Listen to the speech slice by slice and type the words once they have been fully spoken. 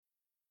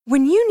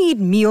When you need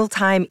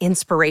mealtime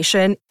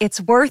inspiration,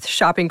 it's worth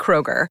shopping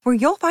Kroger, where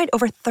you'll find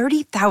over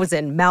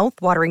 30,000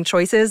 mouth-watering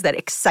choices that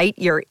excite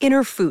your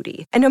inner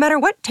foodie. And no matter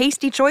what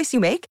tasty choice you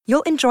make,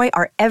 you'll enjoy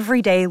our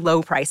everyday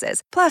low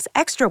prices, plus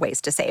extra ways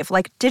to save,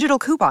 like digital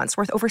coupons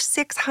worth over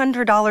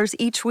 $600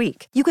 each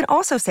week. You can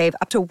also save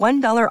up to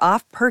 $1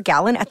 off per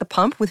gallon at the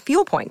pump with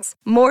fuel points.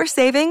 More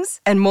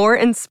savings and more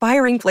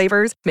inspiring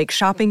flavors make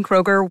shopping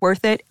Kroger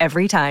worth it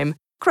every time.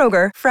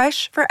 Kroger,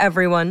 fresh for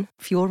everyone.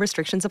 Fuel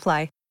restrictions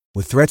apply.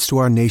 With threats to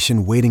our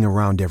nation waiting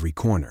around every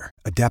corner,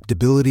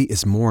 adaptability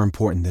is more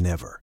important than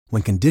ever.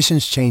 When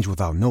conditions change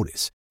without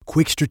notice,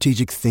 quick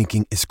strategic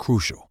thinking is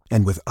crucial.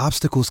 And with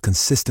obstacles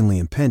consistently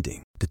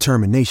impending,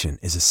 determination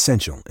is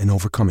essential in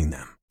overcoming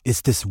them. It's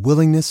this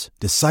willingness,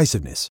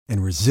 decisiveness,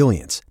 and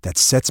resilience that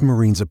sets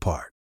Marines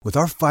apart. With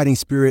our fighting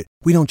spirit,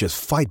 we don't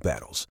just fight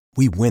battles,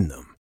 we win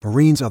them.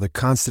 Marines are the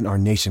constant our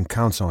nation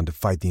counts on to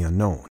fight the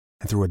unknown.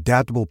 And through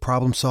adaptable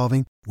problem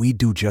solving, we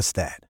do just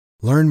that.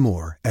 Learn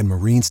more at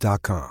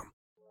marines.com.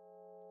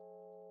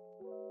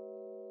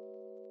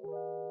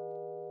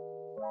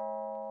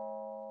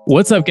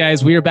 What's up,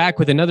 guys? We are back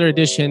with another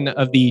edition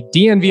of the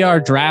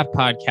DNVR Draft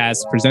Podcast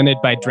presented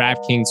by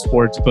DraftKings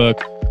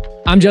Sportsbook.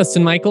 I'm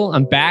Justin Michael.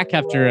 I'm back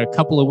after a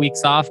couple of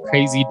weeks off,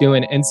 crazy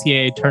doing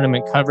NCAA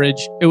tournament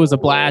coverage. It was a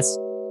blast,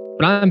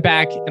 but I'm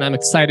back and I'm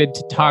excited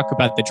to talk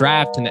about the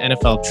draft and the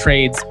NFL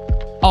trades.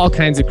 All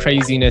kinds of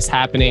craziness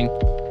happening.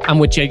 I'm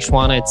with Jake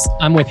Schwanitz.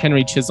 I'm with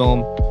Henry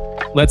Chisholm.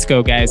 Let's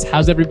go, guys.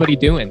 How's everybody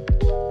doing?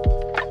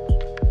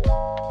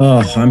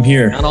 Oh, I'm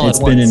here. It's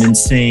been an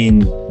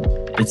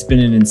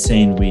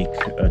insane week,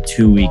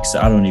 2 weeks.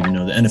 I don't even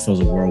know. The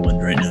NFL's a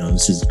whirlwind right now.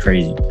 This is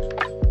crazy.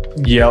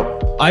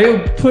 Yep.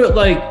 I put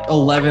like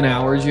 11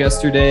 hours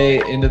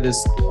yesterday into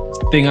this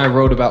thing I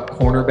wrote about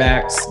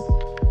cornerbacks.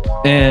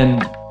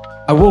 And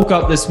I woke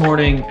up this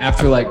morning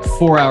after like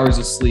 4 hours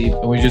of sleep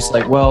and was just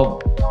like,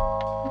 well,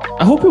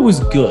 I hope it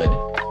was good.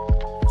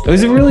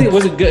 Was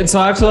it good? And so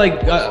I have to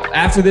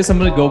after this, I'm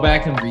going to go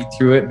back and read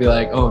through it and be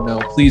like, oh no,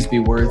 please be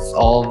worth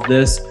all of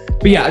this.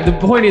 But yeah, the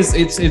point is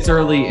it's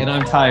early and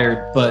I'm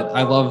tired, but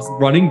I love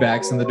running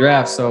backs in the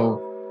draft. So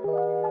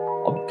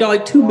I've got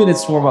like 2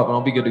 minutes to warm up and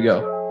I'll be good to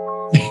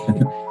go.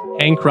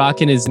 Hank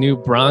rocking his new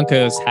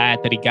Broncos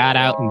hat that he got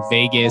out in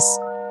Vegas.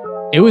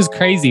 It was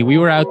crazy. We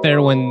were out there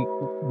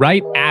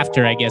right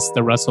after, I guess,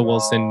 the Russell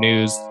Wilson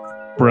news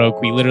broke.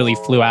 We literally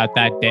flew out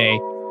that day.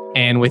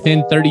 And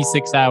within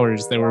 36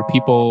 hours, there were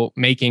people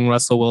making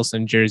Russell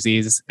Wilson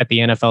jerseys at the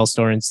NFL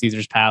store in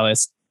Caesars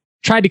Palace.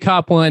 Tried to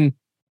cop one. It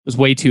was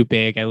way too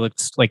big. I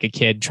looked like a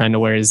kid trying to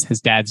wear his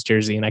dad's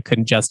jersey, and I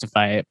couldn't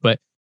justify it. But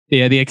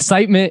yeah, the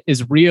excitement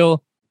is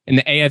real in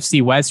the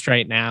AFC West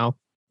right now.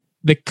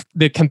 The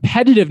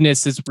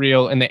competitiveness is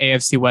real in the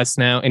AFC West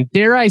now. And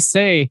dare I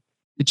say,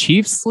 the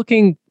Chiefs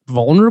looking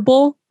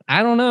vulnerable?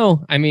 I don't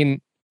know. I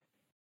mean,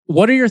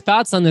 what are your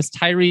thoughts on this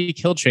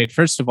Tyreek Hill trade?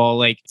 First of all,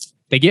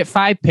 they get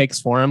 5 picks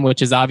for him,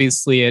 which is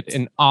obviously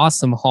an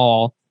awesome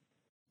haul.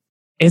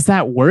 Is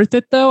that worth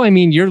it, though? I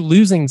mean, you're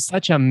losing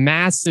such a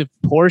massive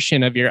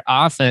portion of your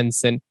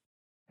offense. And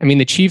I mean,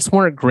 the Chiefs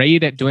weren't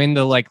great at doing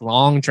the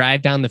long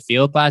drive down the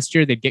field last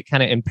year. They'd get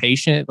kind of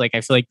impatient. I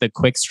feel like the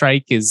quick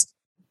strike is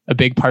a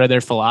big part of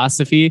their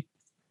philosophy.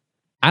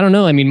 I don't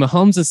know. I mean,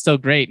 Mahomes is still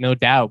great, no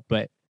doubt,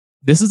 but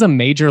this is a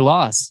major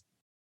loss.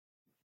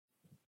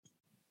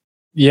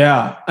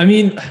 Yeah. I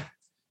mean,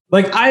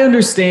 I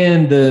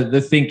understand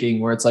the thinking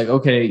where it's like,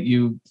 okay,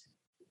 you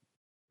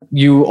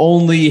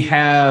only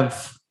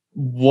have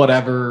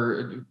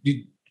whatever,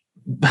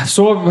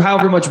 so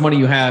however much money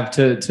you have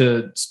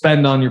to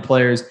spend on your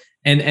players,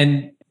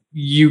 and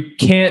you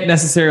can't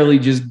necessarily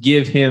just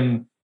give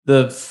him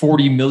the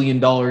 $40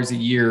 million a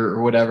year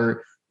or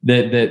whatever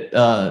that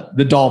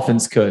the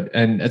Dolphins could.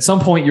 And at some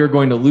point you're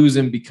going to lose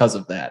him because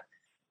of that.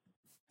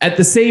 At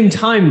the same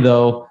time,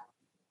 though,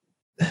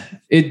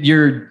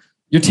 you're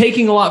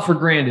taking a lot for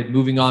granted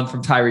moving on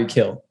from Tyreek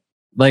Hill.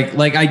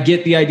 I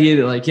get the idea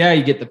that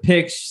you get the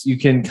picks, you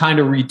can kind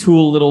of retool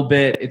a little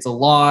bit. It's a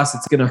loss.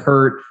 It's going to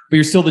hurt, but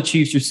you're still the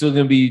Chiefs. You're still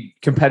going to be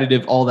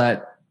competitive, all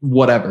that,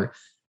 whatever.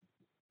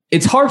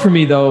 It's hard for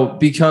me though,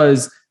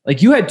 because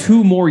you had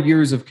 2 more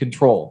years of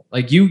control.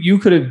 You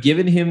could have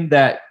given him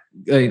that,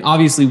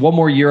 obviously 1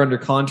 more year under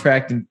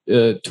contract in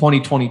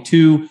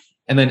 2022.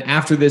 And then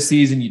after this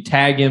season, you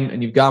tag him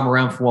and you've got him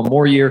around for 1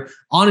 more year.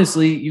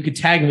 Honestly, you could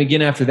tag him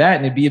again after that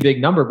and it'd be a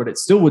big number, but it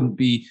still wouldn't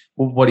be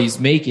what he's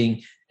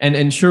making.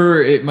 And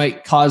sure, it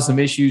might cause some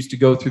issues to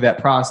go through that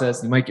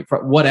process. You might get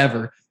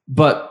whatever,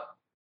 but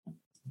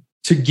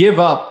to give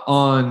up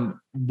on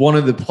one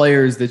of the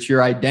players that's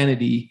your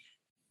identity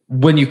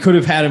when you could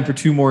have had him for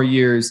 2 more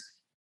years,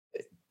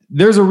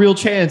 there's a real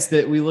chance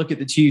that we look at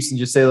the Chiefs and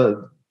just say,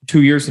 look,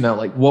 2 years from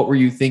now, what were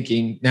you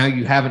thinking? Now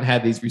you haven't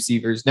had these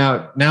receivers.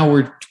 Now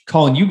we're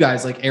calling you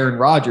guys like Aaron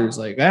Rodgers,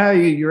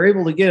 you're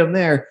able to get him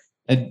there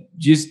and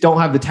just don't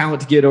have the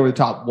talent to get over the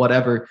top,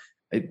 whatever.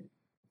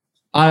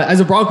 As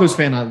a Broncos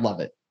fan, I love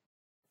it.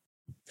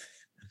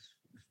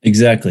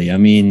 Exactly. I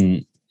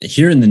mean,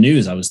 hearing the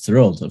news, I was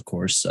thrilled, of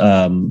course.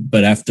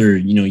 But after,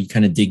 you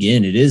kind of dig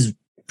in, it is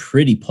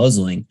pretty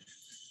puzzling.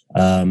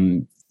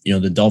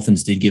 The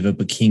Dolphins did give up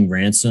a king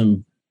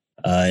ransom.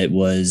 It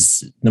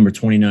was number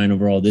 29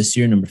 overall this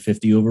year, number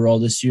 50 overall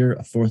this year,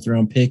 a 4th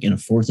round pick, and a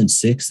 4th and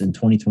 6th in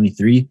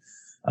 2023.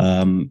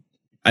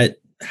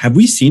 Have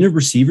we seen a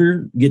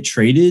receiver get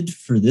traded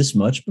for this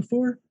much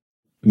before?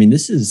 I mean,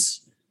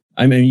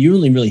 you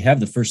only really have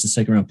the 1st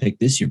and 2nd round pick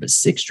this year, but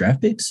 6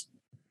 draft picks?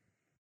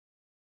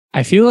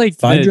 I feel like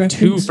 5 the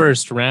 2 picks?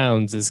 first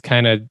rounds is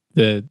kind of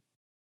the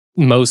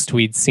most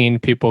we'd seen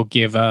people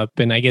give up.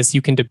 And I guess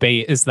you can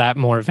debate, is that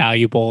more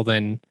valuable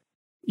than,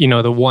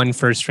 the 1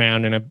 first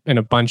round and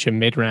a bunch of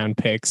mid-round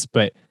picks?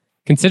 But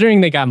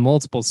considering they got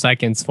multiple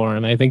seconds for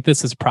him, I think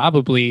this is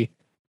probably,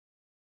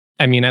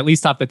 at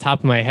least off the top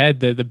of my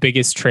head, the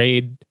biggest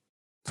trade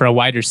for a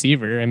wide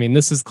receiver. I mean,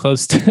 this is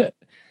close to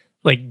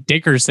like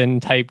Dickerson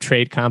type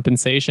trade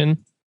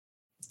compensation.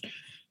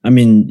 I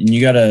mean,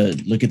 you got to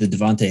look at the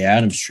Devontae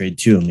Adams trade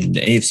too. I mean,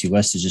 the AFC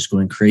West is just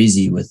going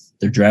crazy with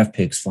their draft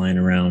picks flying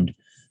around.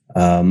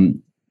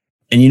 And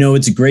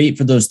it's great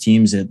for those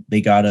teams that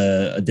they got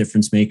a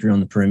difference maker on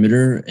the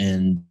perimeter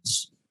and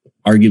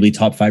arguably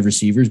top 5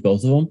 receivers,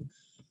 both of them.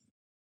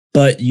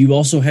 But you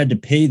also had to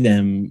pay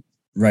them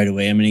right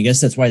away. I mean, I guess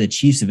that's why the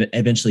Chiefs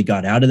eventually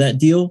got out of that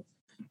deal.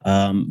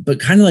 But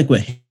kind of like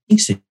what Hank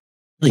said, you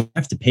really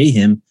have to pay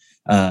him.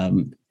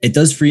 It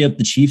does free up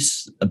the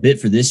Chiefs a bit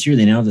for this year.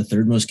 They now have the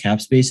 3rd most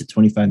cap space at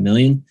 $25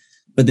 million.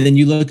 But then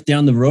you look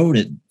down the road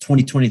at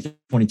 2023,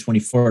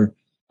 2024,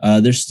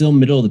 they're still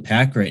middle of the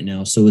pack right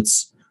now. So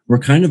we're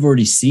kind of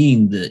already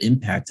seeing the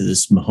impact of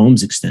this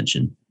Mahomes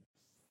extension.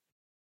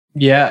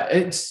 Yeah,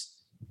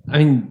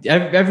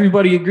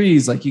 everybody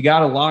agrees. Like, you got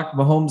to lock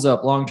Mahomes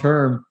up long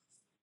term.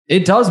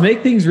 It does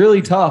make things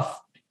really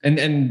tough.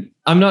 And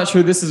I'm not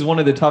sure this is one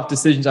of the tough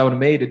decisions I would have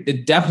made.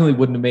 It definitely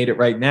wouldn't have made it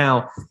right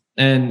now.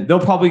 And they'll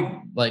probably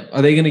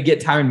are they going to get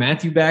Tyrann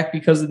Mathieu back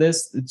because of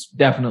this? It's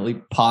definitely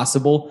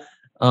possible.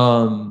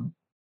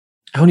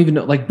 I don't even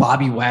know, like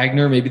Bobby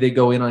Wagner, maybe they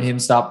go in on him,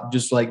 stop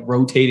just like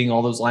rotating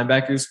all those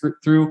linebackers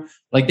through.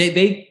 Like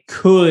they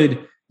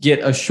could get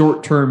a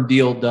short-term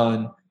deal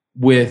done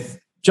with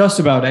just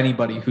about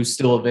anybody who's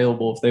still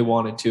available if they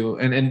wanted to.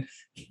 And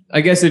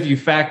I guess if you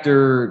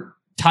factor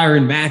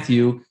Tyrann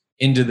Mathieu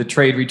into the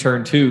trade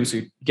return too, so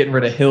you're getting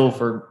rid of Hill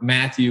for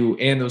Mathieu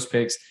and those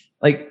picks,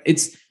 like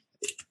it's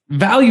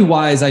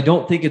value-wise, I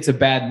don't think it's a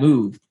bad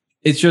move.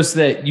 It's just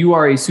that you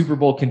are a Super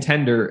Bowl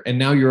contender and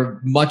now you're a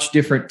much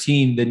different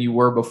team than you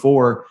were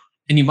before.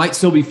 And you might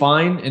still be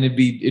fine. And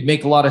it'd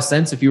make a lot of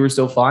sense if you were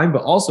still fine.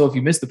 But also if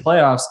you miss the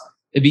playoffs,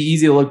 it'd be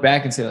easy to look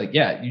back and say like,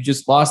 yeah, you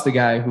just lost the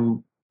guy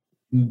who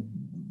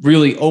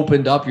really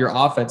opened up your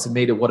offense and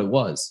made it what it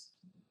was.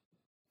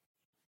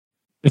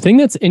 The thing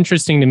that's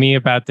interesting to me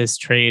about this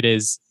trade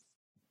is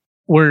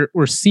we're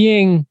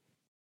seeing,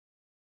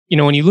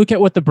 when you look at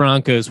what the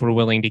Broncos were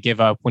willing to give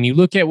up, when you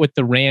look at what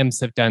the Rams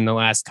have done the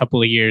last couple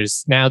of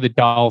years, now the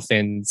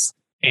Dolphins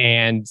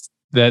and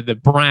the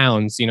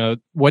Browns,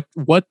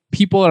 what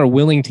people are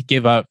willing to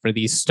give up for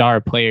these star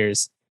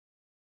players,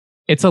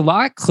 it's a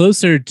lot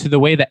closer to the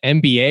way the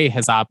NBA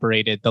has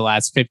operated the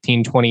last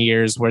 15, 20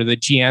 years, where the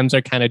GMs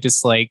are kind of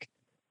just like,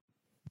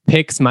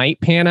 picks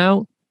might pan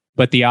out,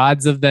 but the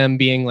odds of them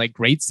being like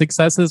great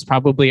successes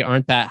probably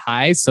aren't that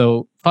high.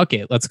 So fuck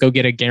it, let's go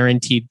get a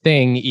guaranteed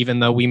thing, even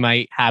though we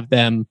might have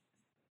them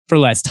for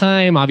less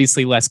time,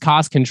 obviously less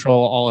cost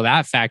control, all of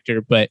that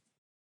factor. But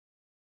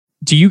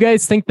do you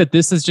guys think that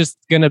this is just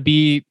going to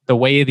be the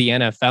way of the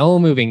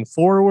NFL moving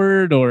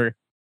forward? Or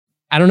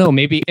I don't know,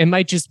 maybe it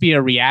might just be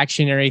a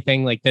reactionary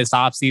thing like this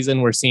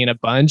offseason. We're seeing a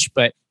bunch,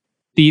 but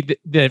the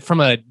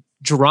from a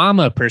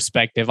drama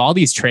perspective, all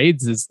these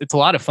trades, it's a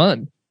lot of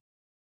fun.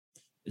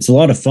 It's a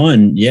lot of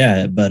fun,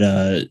 yeah. But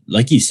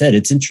like you said,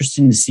 it's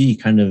interesting to see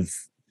kind of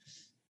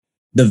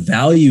the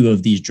value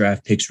of these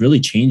draft picks really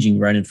changing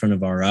right in front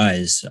of our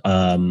eyes.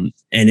 And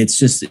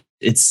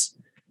it's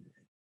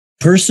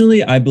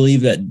personally, I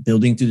believe that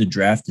building through the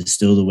draft is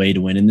still the way to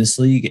win in this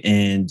league.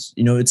 And,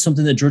 it's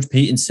something that George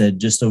Paton said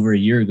just over a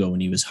year ago when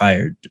he was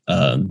hired.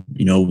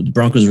 The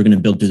Broncos were going to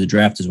build through the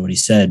draft is what he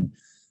said.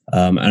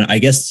 And I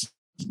guess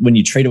when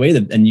you trade away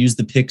and use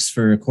the picks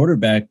for a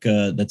quarterback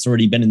that's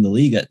already been in the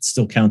league, that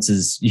still counts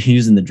as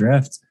using the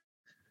draft,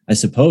 I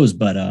suppose.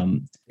 But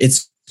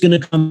it's going to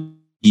come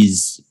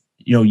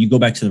you go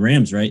back to the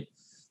Rams, right?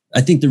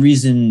 I think the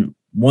reason,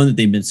 one, that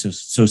they've been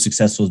so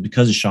successful is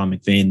because of Sean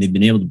McVay. They've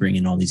been able to bring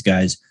in all these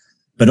guys,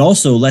 but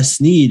also Les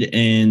Snead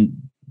and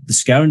the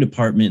scouting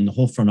department and the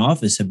whole front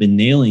office have been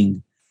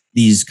nailing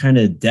these kind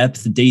of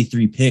depth day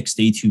 3 picks,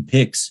 day 2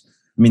 picks.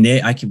 I mean,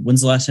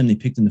 when's the last time they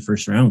picked in the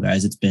first round,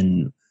 guys? It's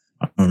been,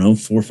 I don't know,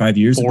 4 or 5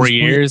 years. 4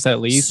 years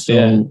at least.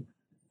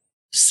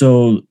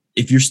 So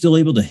if you're still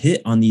able to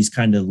hit on these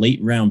kind of late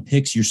round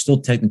picks, you're still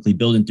technically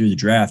building through the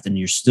draft, and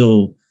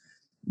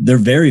they're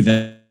very,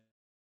 very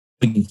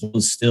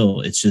close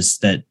still. It's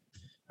just that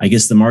I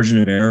guess the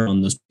margin of error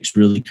on those picks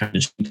really kind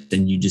of shrinks,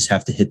 and you just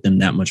have to hit them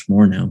that much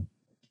more now.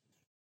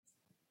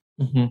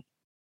 Mm-hmm.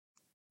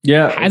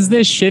 Yeah. Has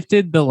this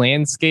shifted the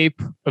landscape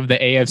of the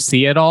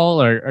AFC at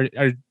all? Or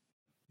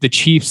the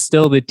Chiefs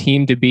still the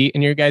team to beat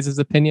in your guys'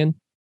 opinion?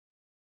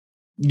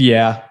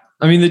 Yeah.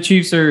 I mean, the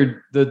Chiefs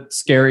are the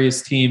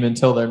scariest team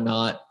until they're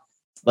not.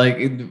 Like,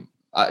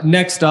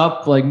 next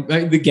up, like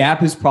the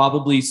gap is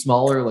probably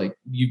smaller. Like,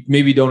 you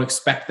maybe don't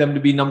expect them to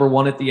be number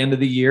one at the end of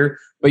the year,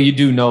 but you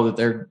do know that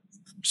they're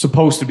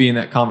supposed to be in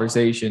that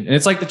conversation. And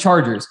it's like the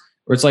Chargers,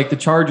 where it's like the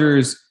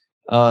Chargers,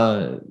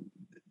 they're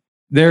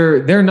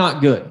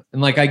not good.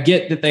 And like, I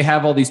get that they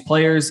have all these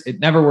players. It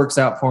never works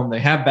out for them. They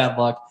have bad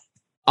luck.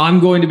 I'm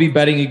going to be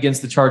betting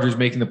against the Chargers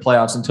making the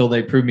playoffs until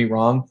they prove me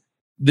wrong.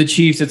 The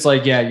Chiefs, it's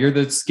like, yeah, you're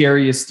the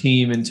scariest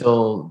team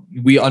until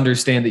we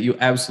understand that you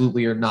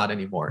absolutely are not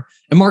anymore.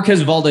 And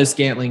Marquez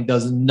Valdes-Scantling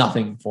does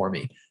nothing for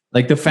me.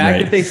 Like, the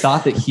fact that they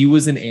thought that he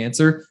was an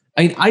answer,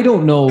 I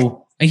don't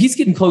know. And he's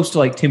getting close to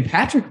like Tim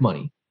Patrick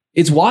money.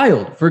 It's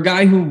wild for a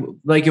guy who,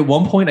 like, at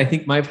one point I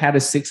think might have had a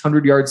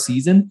 600-yard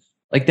season.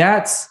 Like,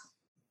 that's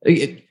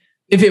if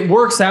it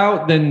works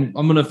out, then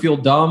I'm gonna feel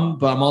dumb,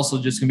 but I'm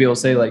also just gonna be able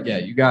to say, like, yeah,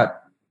 you got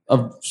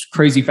a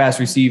crazy fast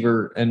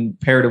receiver and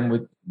paired him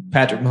with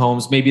Patrick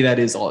Mahomes. Maybe that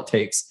is all it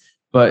takes,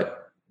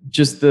 but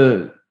just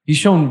he's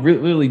shown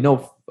really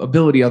no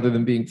ability other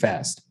than being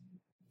fast.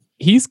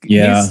 He's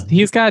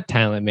got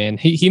talent, man.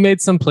 He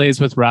made some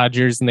plays with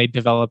Rodgers and they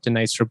developed a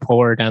nice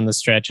rapport down the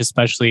stretch,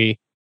 especially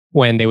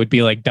when they would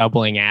be like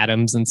doubling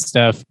Adams and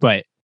stuff,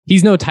 but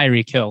he's no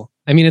Tyreek Hill.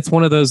 I mean, it's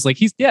one of those, like,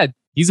 he's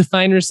a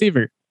fine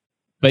receiver,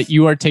 but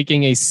you are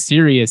taking a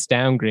serious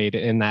downgrade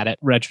in that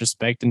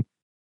retrospect. And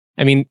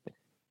I mean,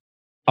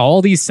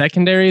 all these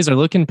secondaries are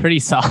looking pretty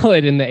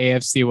solid in the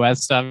AFC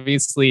West.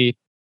 Obviously,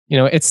 you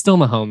know, it's still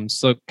Mahomes.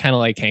 So kind of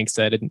like Hank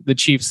said, the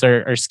Chiefs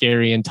are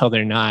scary until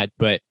they're not.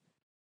 But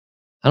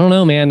I don't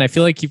know, man. I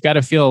feel like you've got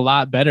to feel a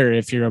lot better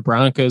if you're a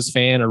Broncos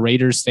fan, a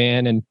Raiders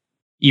fan, and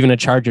even a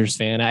Chargers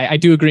fan. I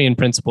do agree in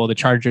principle the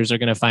Chargers are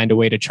going to find a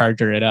way to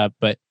charger it up.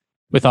 But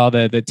with all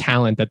the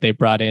talent that they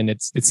brought in,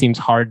 it seems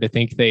hard to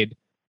think they'd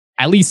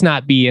at least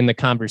not be in the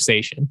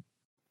conversation.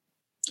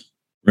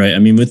 Right. I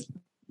mean,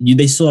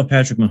 they still have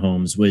Patrick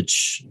Mahomes,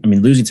 which, I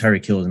mean, losing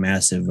Tyreek Hill is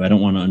massive. I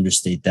don't want to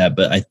understate that,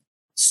 but I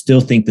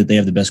still think that they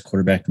have the best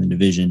quarterback in the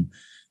division.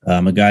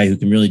 A guy who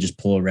can really just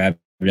pull a rabbit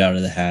out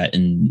of the hat.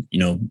 And, you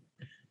know,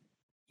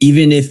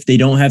 even if they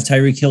don't have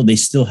Tyreek Hill, they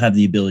still have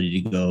the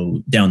ability to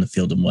go down the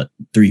field in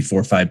 3,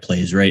 4, 5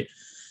 plays, right?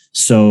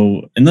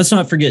 So, and let's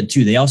not forget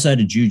too, they also had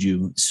a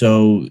Juju.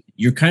 So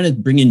you're kind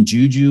of bringing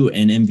Juju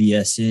and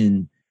MVS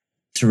in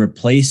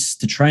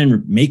to try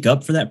and make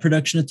up for that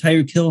production of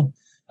Tyreek Hill.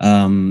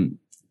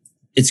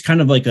 It's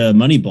kind of like a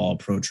Moneyball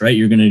approach, right?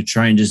 You're going to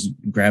try and just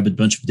grab a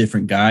bunch of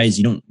different guys.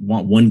 You don't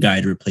want one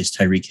guy to replace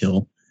Tyreek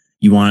Hill.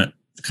 You want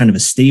kind of a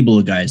stable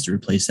of guys to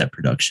replace that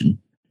production.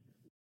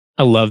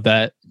 I love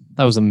that.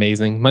 That was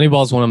amazing.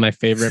 Moneyball is one of my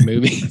favorite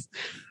movies.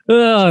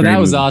 Oh, that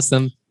was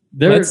awesome.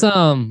 Let's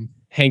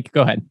Hank,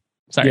 go ahead.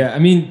 Sorry. Yeah, I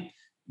mean,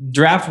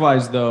 draft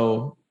wise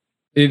though,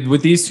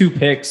 with these two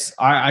picks,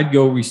 I'd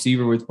go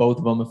receiver with both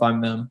of them if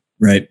I'm them.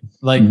 Right.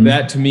 Like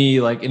that to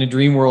me, like in a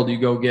dream world, you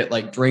go get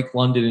like Drake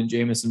London and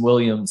Jameson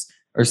Williams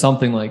or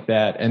something like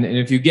that. And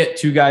if you get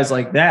two guys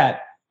like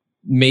that,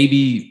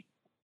 maybe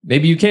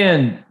you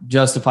can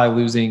justify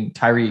losing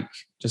Tyreek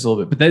just a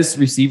little bit. But this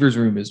receivers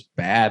room is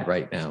bad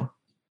right now.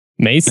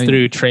 Mace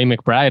threw Trey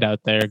McBride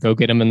out there. Go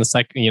get him in the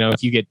second. You know,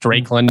 if you get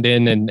Drake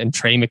London and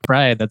Trey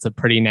McBride, that's a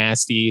pretty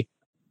nasty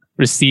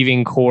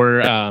receiving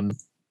core.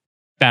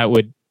 That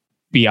would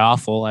be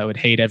awful. I would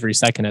hate every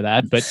second of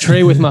that. But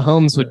Trey with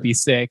Mahomes would be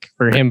sick.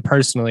 For him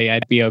personally,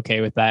 I'd be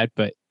okay with that.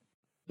 But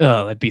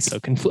that'd be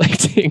so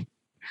conflicting.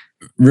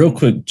 Real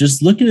quick,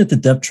 just looking at the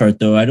depth chart,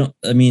 though,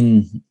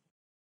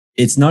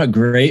 it's not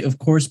great, of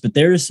course, but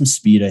there is some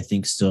speed, I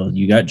think, still.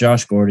 You got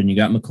Josh Gordon, you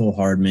got McCole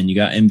Hardman, you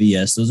got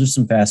MVS. Those are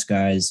some fast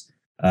guys.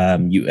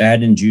 You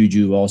add in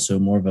Juju, also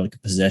more of like a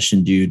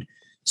possession dude.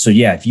 So,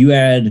 yeah, if you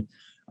add,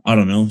 I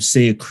don't know,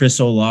 say a Chris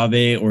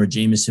Olave or a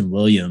Jameson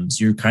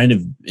Williams, you're kind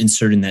of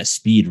inserting that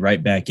speed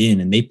right back in.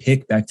 And they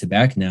pick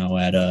back-to-back now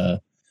at,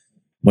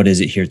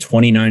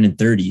 29 and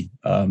 30.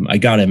 I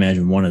got to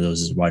imagine one of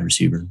those is a wide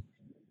receiver.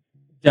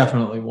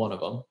 Definitely one of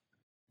them.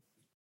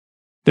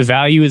 The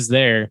value is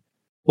there.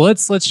 Well,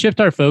 let's shift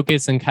our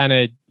focus and kind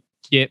of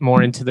get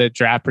more into the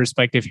draft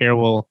perspective here.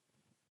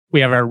 We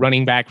have our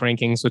running back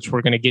rankings, which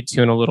we're going to get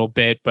to in a little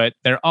bit, but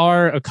there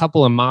are a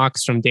couple of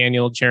mocks from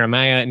Daniel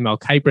Jeremiah and Mel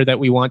Kiper that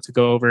we want to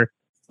go over.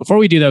 Before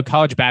we do, though,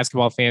 college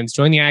basketball fans,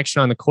 join the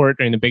action on the court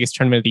during the biggest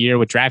tournament of the year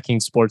with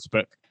DraftKings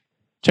Sportsbook.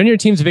 Turn your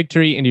team's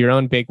victory into your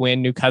own big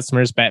win. New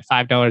customers bet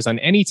 $5 on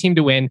any team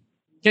to win.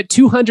 Get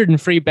 200 in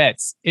free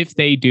bets if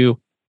they do.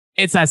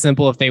 It's that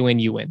simple. If they win,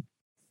 you win.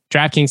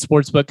 DraftKings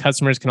Sportsbook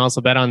customers can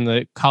also bet on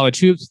the college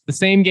hoops, the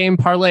same game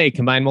parlay.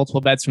 Combine multiple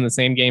bets from the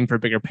same game for a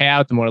bigger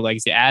payout. The more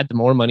legs you add, the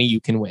more money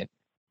you can win.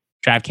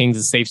 DraftKings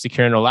is safe,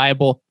 secure, and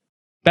reliable.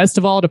 Best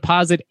of all,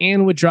 deposit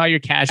and withdraw your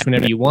cash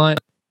whenever you want.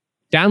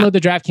 Download the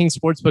DraftKings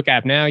Sportsbook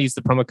app now. Use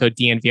the promo code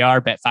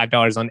DNVR. Bet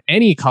 $5 on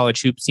any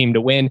college hoops team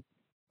to win.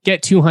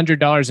 Get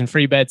 $200 in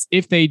free bets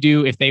if they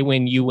do. If they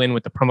win, you win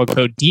with the promo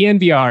code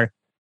DNVR.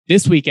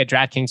 This week at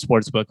DraftKings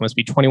Sportsbook. Must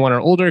be 21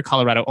 or older.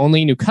 Colorado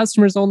only. New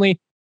customers only.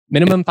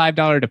 Minimum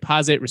 $5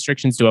 deposit.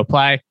 Restrictions do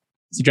apply.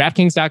 See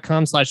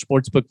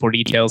DraftKings.com/sportsbook for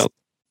details.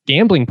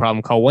 Gambling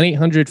problem? Call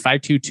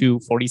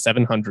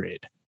 1-800-522-4700.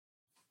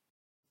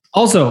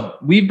 Also,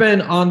 we've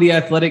been on the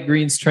Athletic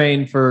Greens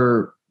train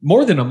for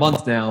more than a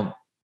month now.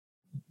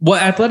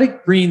 What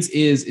Athletic Greens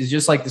is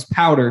just like this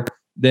powder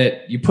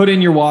that you put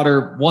in your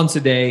water once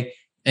a day.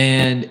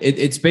 And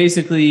it's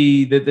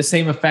basically the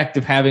same effect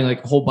of having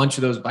like a whole bunch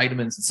of those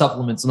vitamins and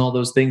supplements and all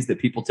those things that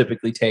people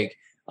typically take.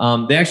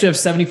 They actually have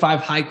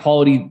 75 high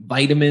quality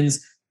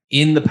vitamins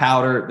in the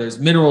powder. There's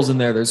minerals in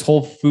there. There's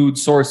whole food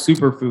source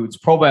superfoods,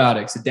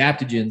 probiotics,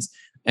 adaptogens.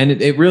 And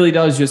it really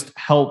does just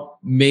help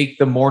make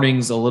the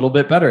mornings a little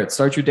bit better. It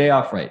starts your day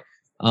off right.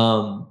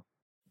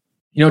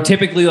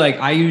 Typically like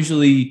I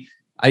usually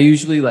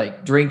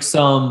like drink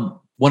some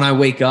when I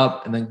wake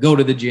up and then go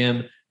to the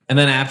gym. And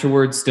then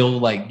afterwards still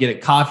like get a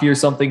coffee or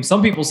something.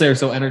 Some people say are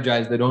so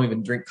energized they don't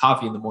even drink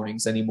coffee in the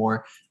mornings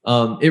anymore.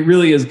 It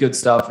really is good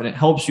stuff, and it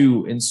helps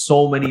you in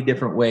so many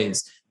different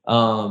ways.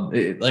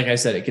 Like I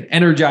said, it can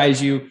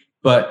energize you,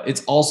 but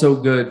it's also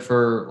good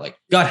for like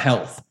gut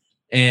health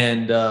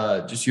and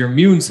just your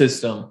immune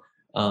system.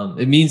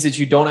 It means that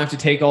you don't have to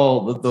take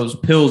all of those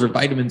pills or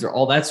vitamins or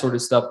all that sort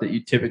of stuff that you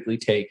typically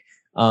take.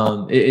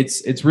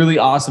 It's really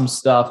awesome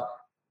stuff.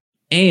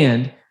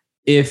 And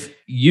if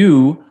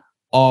you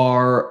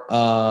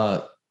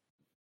are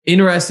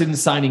interested in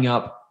signing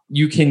up,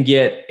 you can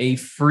get a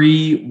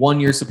free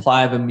 1-year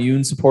supply of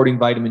immune supporting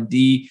vitamin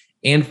D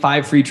and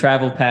 5 free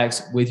travel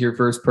packs with your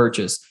first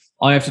purchase.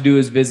 All you have to do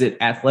is visit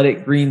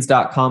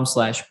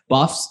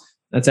athleticgreens.com/buffs.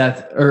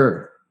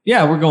 We're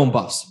going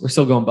buffs. We're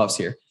still going buffs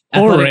here.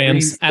 Or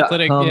Rams.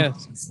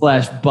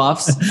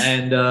 /buffs,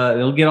 and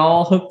it'll get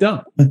all hooked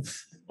up.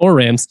 Or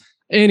Rams.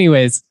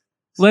 Anyways,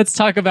 let's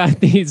talk about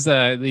these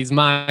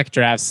mock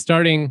drafts,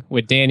 starting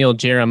with Daniel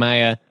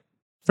Jeremiah.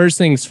 First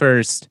things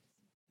first,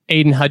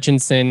 Aiden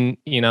Hutchinson,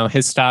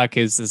 his stock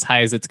is as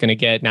high as it's going to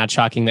get. Not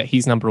shocking that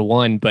he's number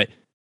 1, but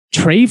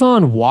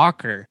Travon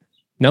Walker,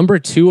 number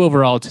 2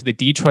 overall to the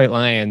Detroit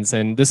Lions.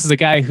 And this is a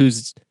guy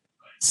whose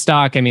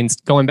stock,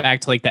 going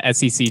back to like the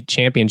SEC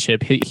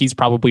championship, he's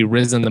probably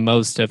risen the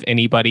most of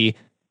anybody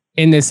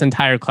in this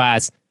entire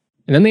class.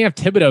 And then they have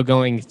Thibodeau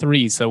going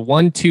 3. So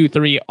 1, 2,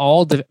 3,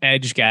 all the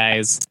edge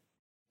guys.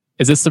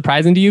 Is this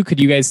surprising to you? Could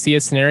you guys see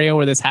a scenario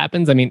where this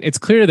happens? It's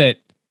clear that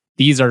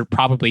these are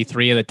probably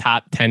 3 of the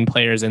top 10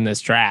 players in this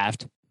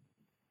draft.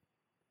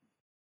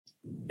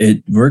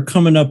 We're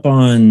coming up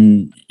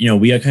on,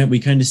 we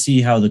kind of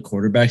see how the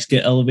quarterbacks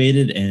get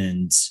elevated,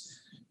 and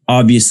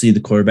obviously the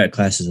quarterback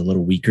class is a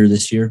little weaker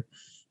this year.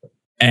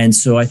 And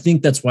so I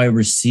think that's why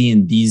we're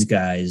seeing these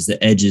guys,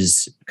 the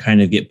edges,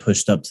 kind of get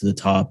pushed up to the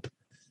top.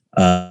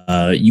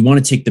 You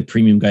want to take the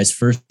premium guys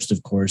first,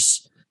 of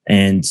course.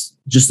 And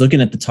just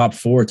looking at the top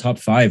 4, top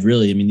 5,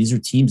 really, these are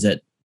teams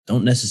that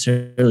don't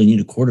necessarily need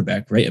a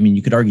quarterback, right?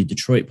 You could argue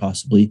Detroit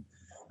possibly.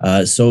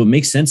 So it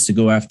makes sense to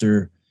go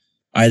after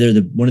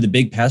either one of the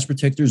big pass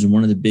protectors or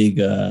one of the big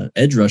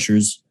edge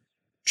rushers.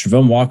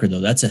 Travon Walker, though,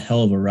 that's a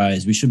hell of a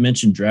rise. We should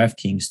mention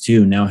DraftKings,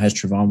 too, now has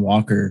Travon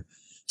Walker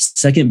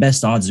second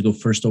best odds to go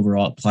first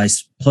overall at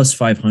plus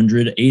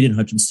 500. Aiden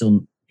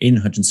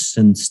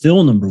Hutchinson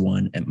still number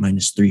 1 at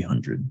minus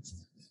 300.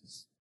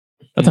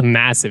 That's a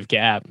massive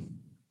gap.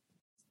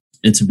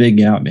 It's a big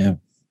gap, yeah.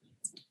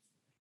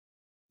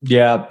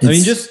 Yeah,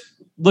 just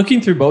looking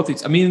through both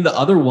these. The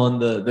other one,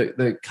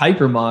 the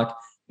Kuiper mock,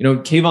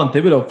 Kayvon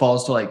Thibodeau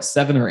falls to like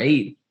 7 or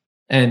 8,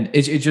 and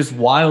it's just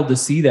wild to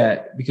see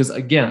that, because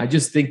again, I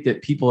just think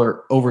that people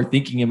are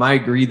overthinking him. I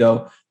agree,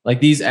 though. Like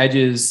these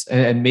edges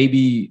and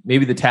maybe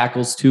the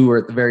tackles too are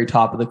at the very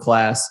top of the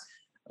class.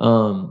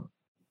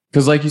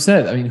 Because like you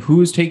said,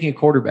 who's taking a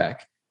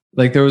quarterback?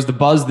 Like there was the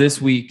buzz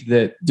this week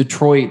that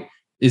Detroit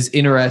is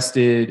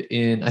interested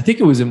in, I think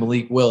it was in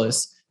Malik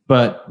Willis,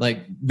 but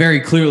like very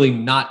clearly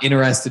not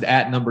interested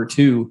at number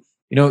 2.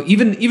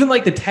 Even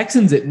like the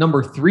Texans at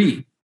number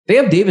 3, they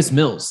have Davis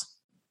Mills.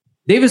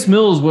 Davis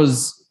Mills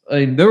was,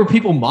 there were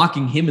people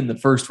mocking him in the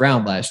first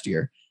round last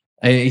year.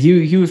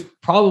 He was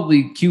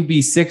probably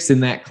QB 6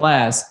 in that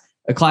class,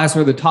 a class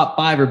where the top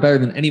 5 are better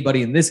than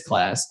anybody in this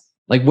class.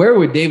 Like where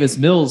would Davis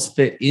Mills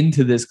fit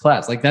into this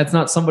class? Like that's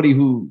not somebody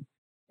who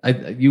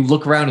you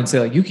look around and say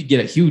like you could get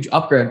a huge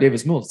upgrade on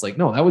Davis Mills. It's like,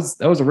 no, that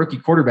was a rookie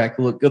quarterback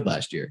who looked good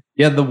last year.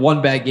 He had the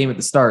one bad game at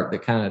the start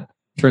that kind of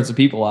turned some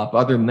people off.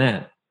 Other than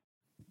that,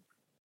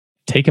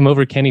 take him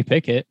over Kenny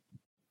Pickett.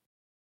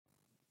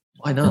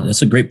 Why not?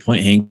 That's a great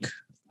point, Hank.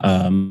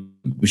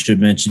 We should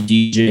mention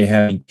DJ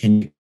having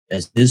Kenny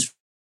as his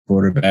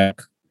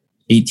quarterback,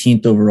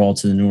 18th overall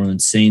to the New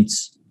Orleans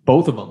Saints.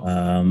 Both of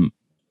them.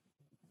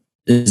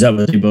 Is that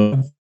what they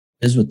both?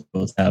 Is what they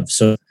both have.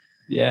 So.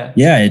 Yeah,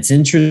 it's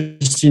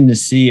interesting to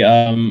see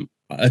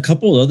a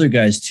couple of other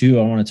guys too.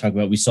 I want to talk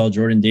about. We saw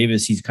Jordan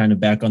Davis; he's kind of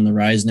back on the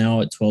rise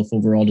now at 12th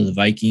overall to the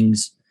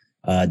Vikings.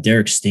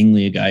 Derek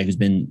Stingley, a guy who's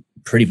been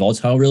pretty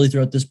volatile really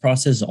throughout this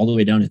process, all the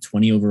way down to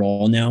 20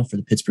 overall now for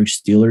the Pittsburgh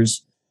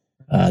Steelers.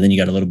 Then you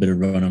got a little bit of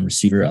run on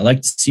receiver. I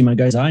like to see my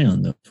guys eye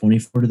on though.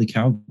 24 to the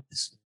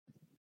Cowboys.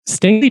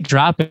 Stingley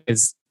drop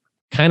is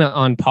kind of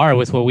on par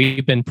with what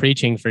we've been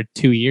preaching for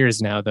 2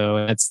 years now, though.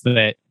 And that's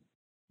that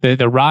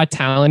the raw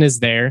talent is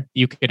there.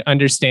 You could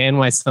understand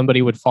why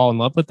somebody would fall in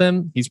love with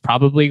him. He's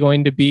probably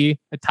going to be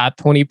a top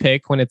 20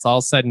 pick when it's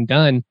all said and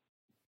done.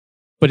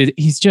 But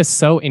he's just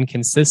so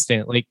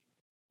inconsistent. Like,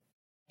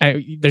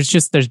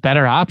 there's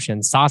better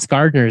options. Sauce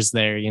Gardner's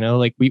there,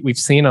 like we've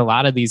seen a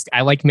lot of these.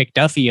 I like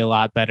McDuffie a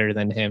lot better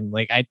than him.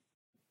 Like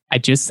I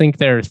just think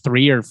there are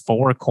 3 or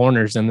 4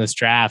 corners in this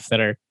draft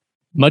that are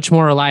much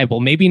more reliable.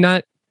 Maybe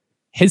not,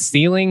 his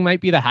ceiling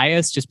might be the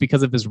highest just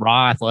because of his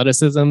raw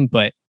athleticism,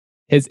 but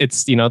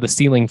it's the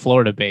ceiling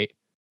floor debate.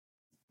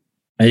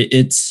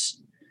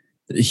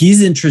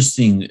 He's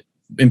interesting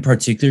in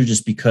particular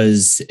just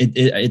because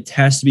it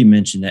has to be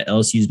mentioned that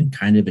LSU's been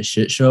kind of a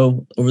shit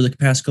show over the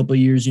past couple of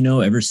years,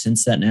 ever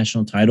since that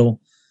national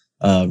title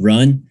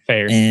run.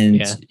 Fair.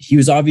 And he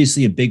was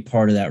obviously a big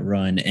part of that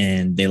run,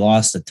 and they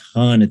lost a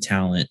ton of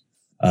talent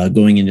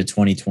going into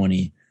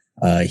 2020.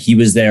 He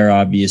was there,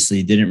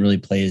 obviously, didn't really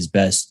play his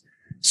best.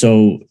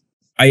 So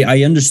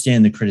I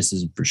understand the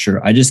criticism for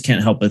sure. I just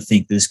can't help but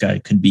think this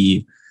guy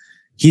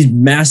he's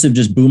massive,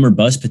 just boom or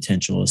bust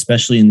potential,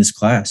 especially in this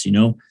class,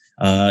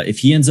 if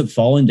he ends up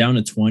falling down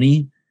to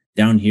 20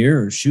 down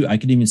here, or shoot, I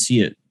could even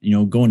see it,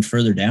 going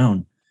further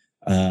down.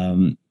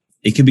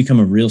 It could become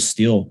a real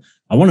steal.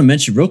 I want to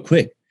mention real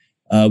quick.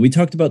 We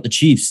talked about the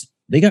Chiefs.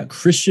 They got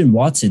Christian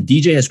Watson.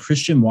 DJ has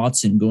Christian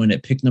Watson going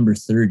at pick number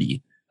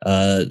 30.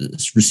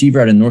 Receiver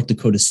out of North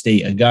Dakota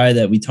State, a guy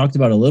that we talked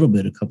about a little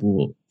bit a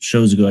couple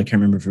shows ago. I can't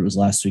remember if it was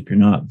last week or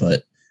not,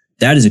 but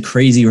that is a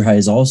crazy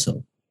rise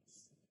also.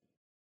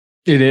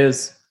 It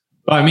is.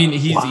 I mean,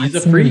 he's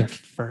a freak.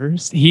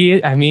 First,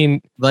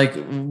 like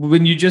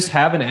when you just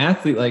have an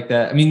athlete like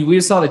that. I mean, we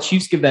just saw the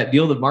Chiefs give that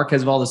deal to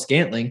Marquez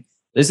Valdes-Scantling.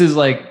 This is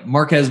like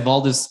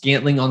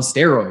Valdes-Scantling on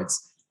steroids.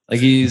 Like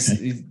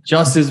he's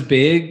just as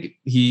big.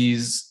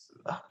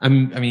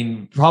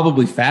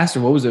 Probably faster.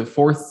 What was it?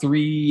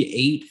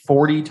 4.38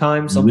 40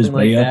 times, something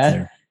like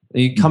that.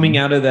 Coming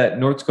out of that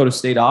North Dakota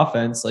State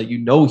offense, like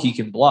he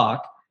can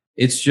block.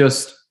 It's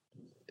just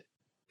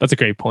that's a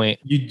great point.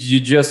 You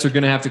just are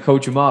going to have to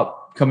coach him up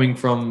coming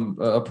from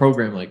a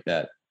program like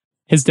that.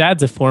 His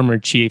dad's a former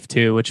Chief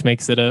too, which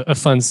makes it a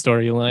fun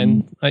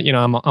storyline.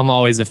 I'm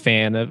always a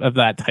fan of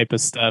that type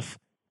of stuff.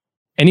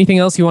 Anything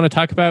else you want to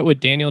talk about with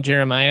Daniel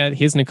Jeremiah?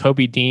 He's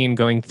Nakobe Dean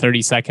going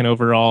 32nd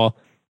overall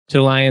to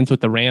the Lions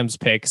with the Rams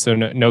pick, so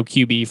no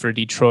QB for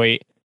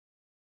Detroit.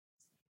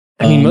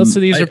 I mean, most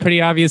of these are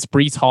pretty obvious.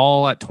 Breece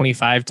Hall at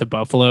 25 to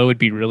Buffalo would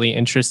be really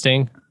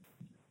interesting.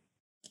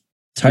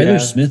 Tyler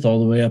Smith all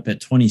the way up at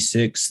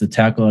 26. The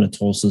tackle out of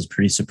Tulsa is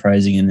pretty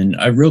surprising. And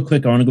then real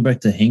quick, I want to go back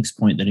to Hank's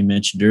point that he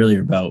mentioned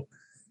earlier about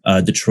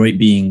Detroit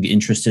being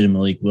interested in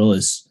Malik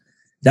Willis.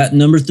 That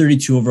number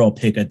 32 overall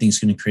pick, I think, is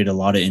going to create a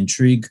lot of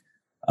intrigue.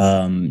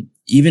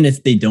 Even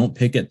if they don't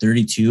pick at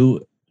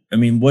 32, I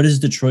mean, what does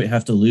Detroit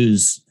have to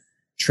lose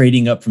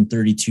trading up from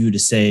 32 to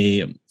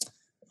say,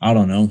 I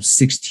don't know,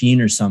 16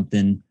 or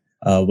something,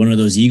 one of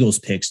those Eagles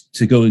picks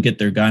to go get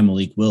their guy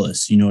Malik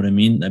Willis? You know what I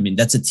mean? I mean,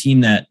 that's a team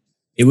that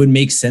it would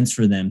make sense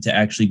for them to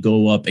actually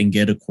go up and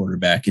get a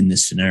quarterback in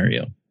this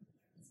scenario.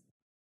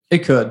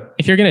 It could.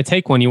 If you're going to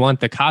take one, you want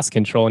the cost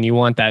control and you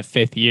want that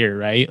 5th year,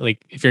 right?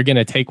 Like if you're going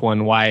to take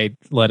one, why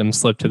let him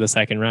slip to the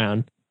 2nd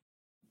round?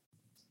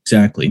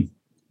 Exactly.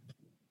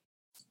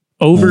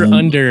 Over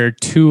under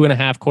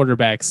 2.5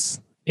 quarterbacks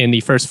in the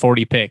first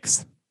 40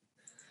 picks.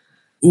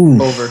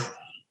 Ooh. Over.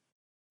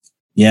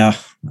 Yeah,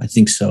 I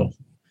think so.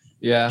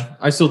 Yeah,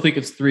 I still think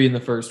it's 3 in the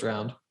first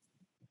round.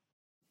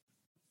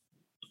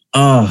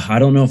 I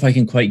don't know if I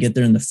can quite get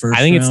there in the first round. I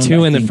think it's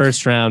 2 in the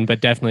first round,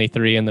 but definitely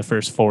 3 in the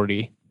first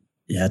 40.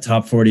 Yeah,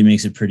 top 40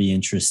 makes it pretty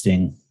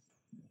interesting.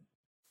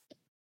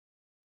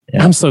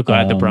 Yeah. I'm so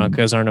glad the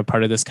Broncos aren't a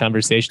part of this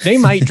conversation. They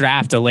might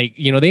draft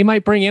they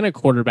might bring in a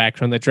quarterback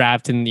from the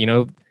draft and,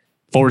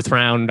 4th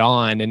round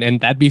on, and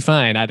that'd be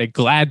fine. I'd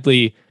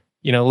gladly,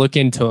 look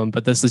into them.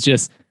 But this is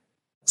just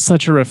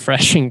such a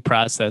refreshing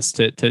process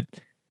to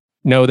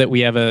know that we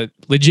have a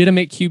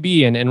legitimate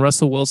QB and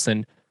Russell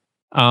Wilson.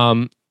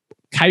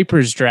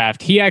 Kuiper's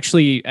draft, he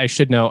actually, I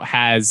should note,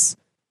 has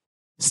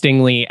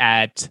Stingley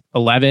at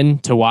 11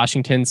 to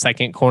Washington,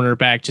 2nd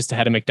cornerback, just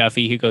ahead of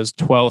McDuffie. He goes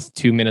 12th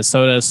to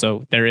Minnesota,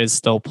 so there is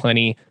still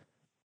plenty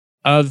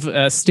of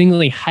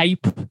Stingley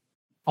hype.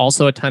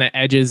 Also a ton of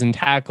edges and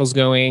tackles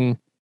going.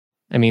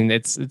 I mean,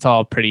 it's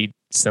all pretty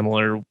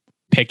similar.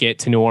 Pickett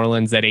to New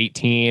Orleans at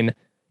 18.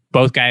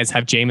 Both guys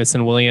have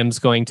Jamison Williams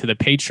going to the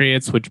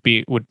Patriots, which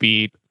would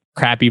be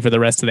crappy for the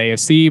rest of the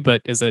AFC,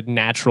 but is a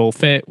natural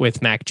fit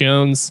with Mac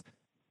Jones.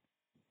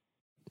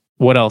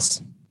 What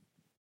else?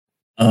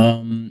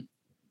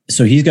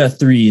 So he's got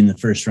 3 in the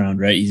first round,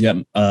 right? He's got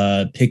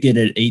Pickett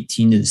at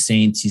 18 to the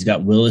Saints. He's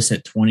got Willis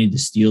at 20 to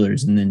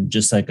Steelers. And then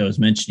just like I was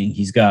mentioning,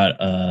 he's got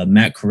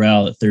Matt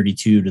Corral at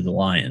 32 to the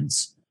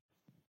Lions.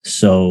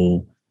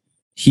 So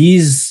who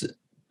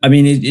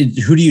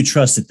do you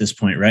trust at this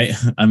point, right?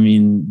 I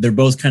mean, they're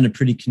both kind of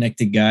pretty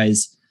connected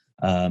guys.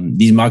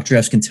 These mock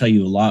drafts can tell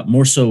you a lot,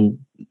 more so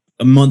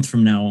a month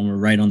from now when we're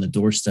right on the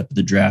doorstep of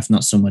the draft,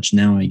 not so much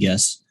now, I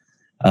guess.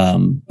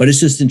 But it's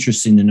just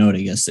interesting to note,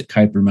 I guess, that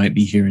Kuiper might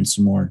be hearing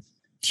some more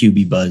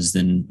QB buzz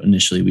than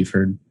initially we've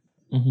heard.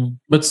 Mm-hmm.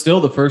 But still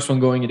the first one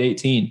going at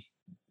 18.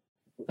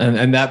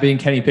 And that being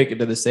Kenny Pickett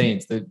to the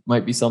Saints, there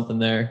might be something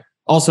there.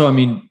 Also, I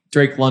mean,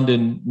 Drake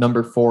London,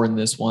 number 4 in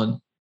this one.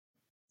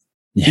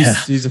 Yeah.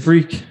 He's a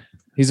freak.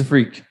 He's a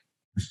freak.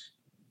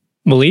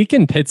 Malik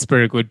in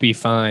Pittsburgh would be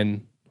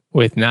fun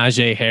with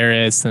Najee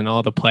Harris and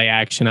all the play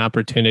action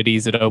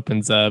opportunities it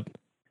opens up.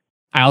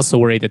 I also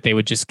worry that they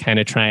would just kind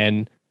of try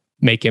and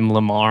make him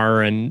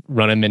Lamar and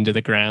run him into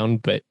the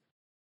ground. But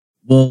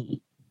well,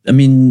 I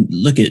mean,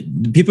 look at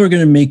people are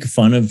going to make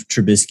fun of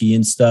Trubisky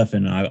and stuff,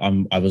 and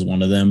I was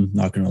one of them.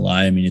 Not going to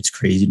lie. I mean, it's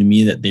crazy to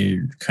me that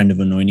they're kind of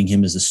anointing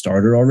him as a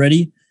starter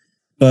already.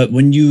 But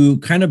when you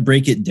kind of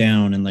break it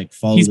down and like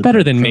follow, he's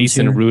better than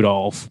Mason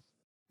Rudolph.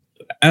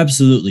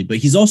 Absolutely, but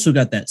he's also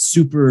got that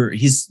super.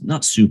 He's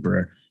not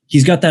super.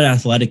 He's got that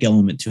athletic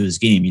element to his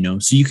game, you know.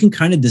 So you can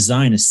kind of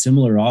design a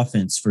similar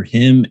offense for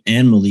him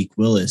and Malik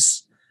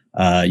Willis.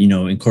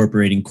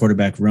 Incorporating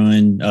quarterback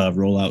run,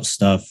 rollout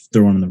stuff,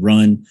 throwing on the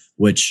run,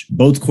 which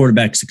both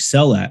quarterbacks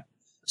excel at.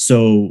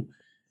 So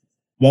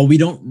while we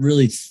don't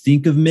really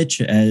think of Mitch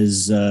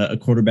as a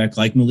quarterback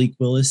like Malik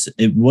Willis,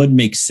 it would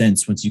make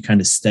sense once you kind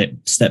of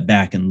step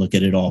back and look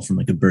at it all from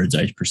like a bird's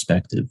eye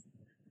perspective.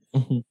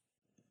 Mm-hmm.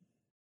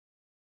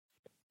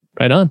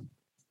 Right on.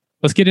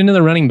 Let's get into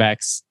the running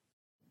backs.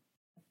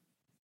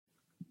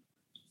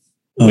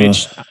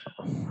 Which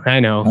I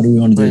know. How do we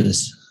want to do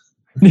this?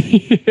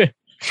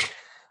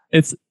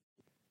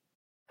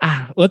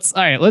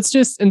 Let's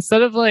just,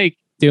 instead of like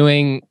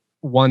doing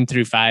 1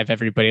 through 5,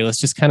 everybody, let's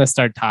just kind of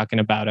start talking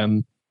about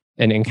them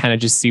and kind of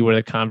just see where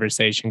the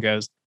conversation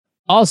goes.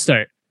 I'll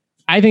start.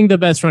 I think the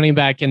best running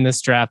back in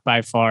this draft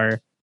by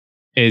far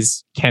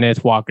is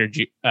Kenneth Walker,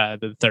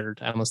 the third.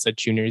 I almost said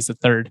junior. He's the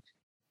third.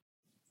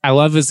 I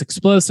love his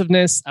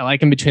explosiveness. I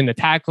like him between the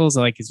tackles.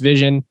 I like his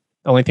vision.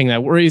 The only thing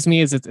that worries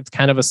me is it's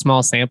kind of a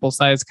small sample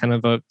size, kind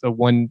of a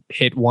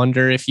one-hit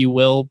wonder, if you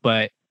will,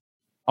 but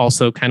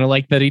also kind of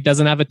like that he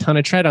doesn't have a ton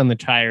of tread on the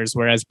tires,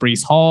 whereas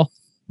Breece Hall,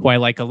 who I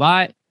like a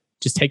lot,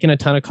 just taking a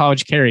ton of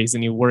college carries,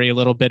 and you worry a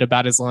little bit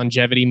about his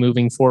longevity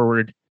moving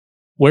forward.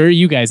 Where are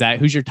you guys at?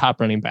 Who's your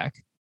top running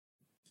back?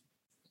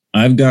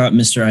 I've got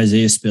Mr.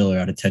 Isaiah Spiller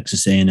out of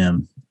Texas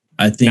A&M.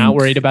 I think not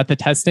worried about the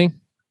testing.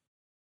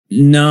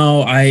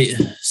 No,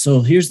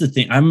 so here's the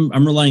thing.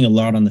 I'm relying a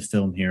lot on the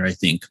film here, I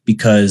think,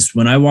 because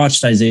when I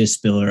watched Isaiah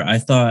Spiller, I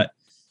thought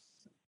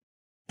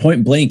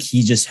point blank,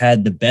 he just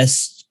had the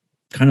best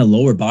kind of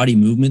lower body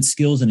movement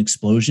skills and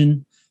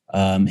explosion.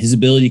 His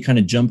ability to kind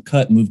of jump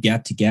cut, move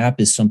gap to gap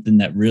is something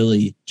that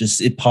really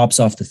just, it pops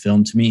off the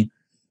film to me.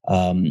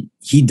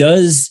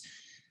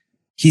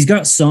 He's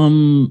got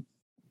some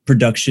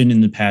production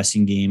in the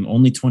passing game,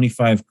 only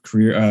 25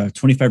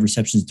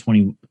 receptions,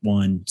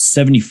 21,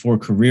 74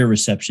 career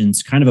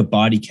receptions, kind of a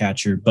body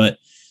catcher, but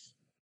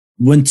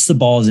once the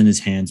ball is in his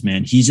hands,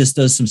 man, he just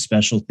does some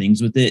special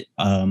things with it.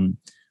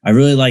 I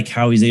really like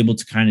how he's able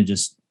to kind of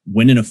just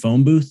win in a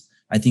phone booth.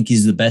 I think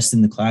he's the best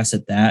in the class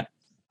at that.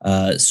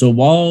 So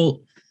while,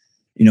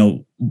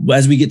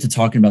 as we get to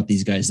talking about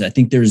these guys, I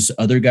think there's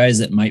other guys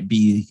that might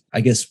be,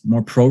 I guess,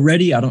 more pro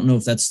ready. I don't know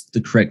if that's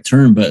the correct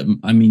term, but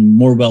I mean,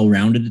 more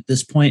well-rounded at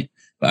this point.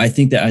 But I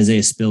think that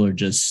Isaiah Spiller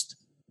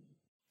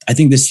I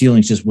think the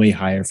ceiling's just way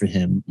higher for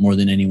him more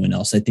than anyone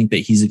else. I think that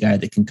he's a guy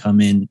that can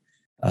come in.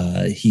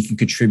 He can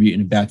contribute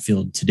in a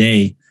backfield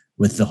today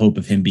with the hope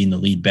of him being the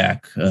lead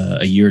back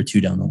a year or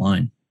two down the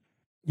line.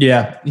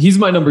 Yeah, he's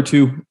my number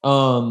 2.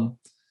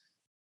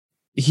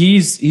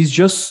 He's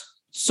just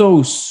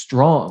so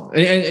strong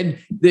and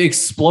the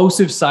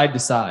explosive side to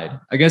side.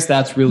 I guess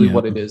that's really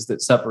what it is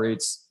that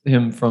separates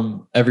him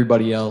from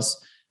everybody else.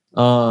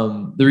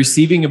 The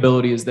receiving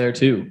ability is there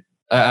too.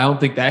 I don't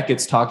think that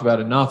gets talked about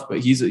enough, but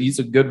he's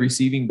a good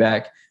receiving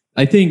back.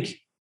 I think,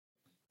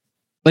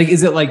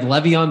 is it like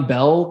Le'Veon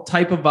Bell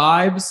type of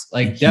vibes?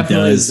 Like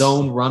definitely a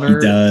zone runner.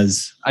 He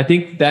does. I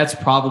think that's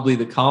probably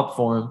the comp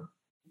for him.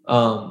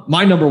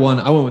 My number 1,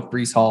 I went with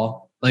Breece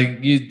Hall.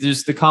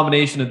 Just the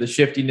combination of the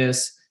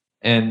shiftiness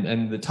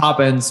and the top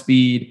end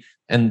speed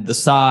and the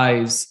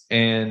size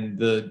and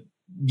the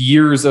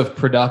years of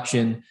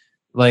production.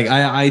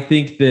 I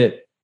think that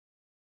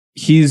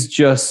he's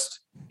just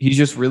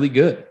really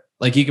good.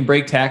 He can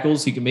break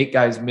tackles. He can make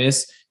guys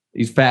miss.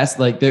 He's fast.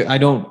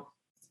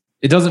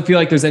 It doesn't feel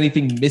like there's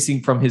anything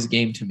missing from his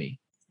game to me.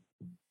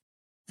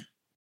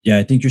 Yeah,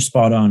 I think you're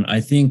spot on.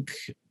 I think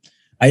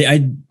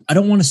I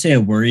don't want to say I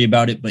worry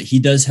about it, but he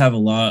does have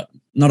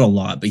not a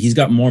lot, but he's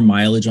got more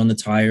mileage on the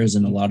tires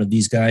than a lot of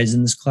these guys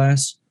in this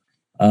class.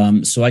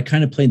 So I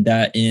kind of played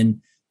that in.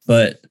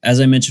 But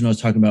as I mentioned, I was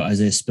talking about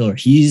Isaiah Spiller.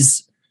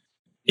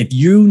 If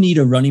you need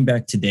a running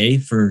back today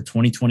for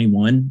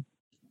 2021,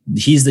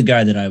 he's the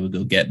guy that I would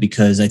go get,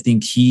 because I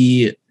think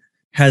he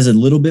has a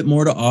little bit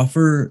more to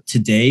offer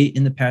today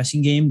in the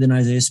passing game than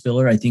Isaiah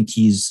Spiller. I think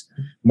he's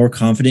more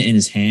confident in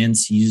his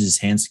hands. He uses his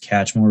hands to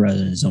catch more rather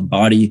than his own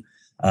body.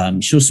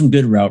 Shows some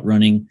good route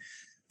running.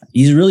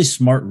 He's a really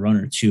smart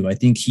runner too. I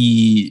think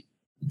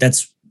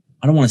that's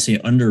don't want to say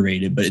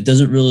underrated, but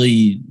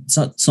it's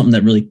not something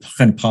that really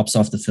kind of pops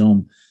off the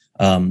film.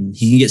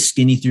 He can get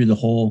skinny through the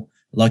hole,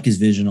 luck his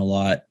vision a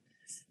lot.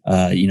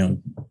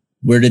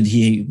 Where do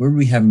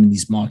we have him in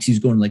these mocks? He's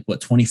going like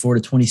 24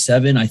 to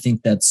 27. I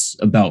think that's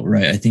about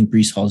right. I think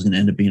Breece Hall is going to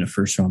end up being a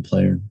first round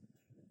player.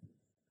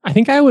 I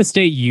think Iowa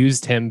State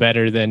used him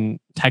better than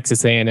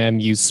Texas A&M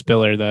used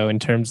Spiller, though, in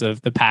terms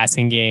of the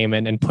passing game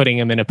and putting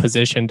him in a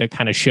position to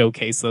kind of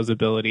showcase those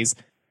abilities.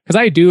 Because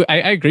I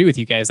agree with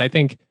you guys. I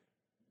think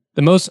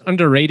the most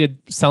underrated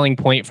selling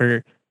point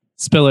for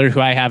Spiller,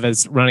 who I have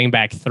as running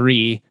back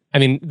 3, I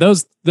mean,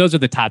 those are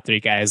the top 3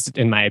 guys,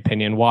 in my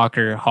opinion,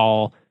 Walker,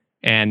 Hall,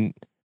 and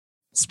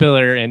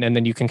Spiller, and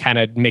then you can kind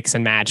of mix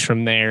and match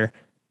from there.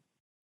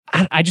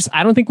 I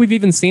don't think we've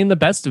even seen the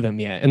best of him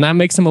yet. And that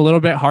makes him a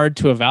little bit hard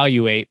to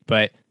evaluate,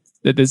 but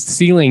the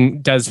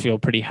ceiling does feel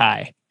pretty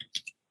high.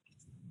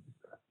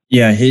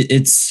 Yeah,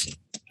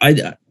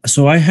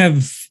 so I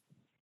have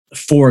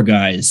 4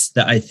 guys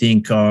that I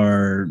think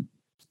are,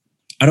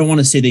 I don't want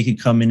to say they could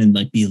come in and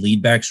like be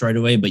lead backs right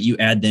away, but you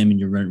add them and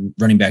your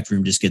running back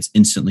room just gets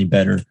instantly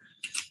better.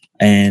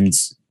 And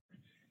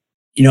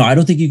I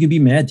don't think you can be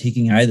mad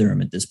taking either of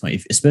them at this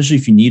point, especially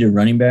if you need a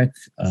running back.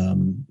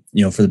 From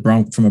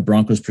a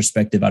Broncos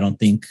perspective, I don't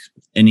think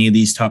any of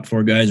these top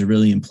 4 guys are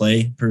really in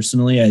play.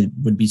 Personally, I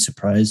would be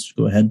surprised.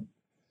 Go ahead.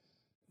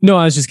 No,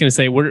 I was just going to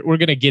say we're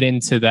going to get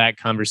into that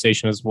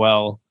conversation as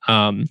well.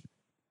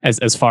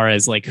 As far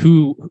as like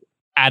who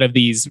out of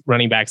these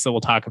running backs that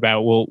we'll talk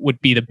about would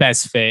be the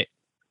best fit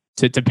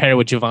to pair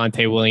with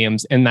Javonte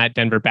Williams in that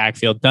Denver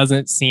backfield.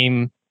 Doesn't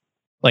seem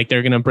like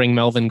they're going to bring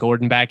Melvin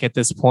Gordon back at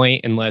this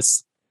point,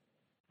 unless,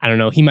 I don't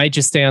know, he might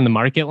just stay on the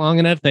market long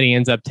enough that he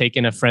ends up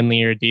taking a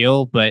friendlier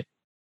deal. But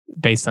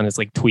based on his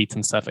like tweets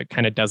and stuff, it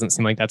kind of doesn't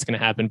seem like that's going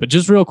to happen. But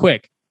just real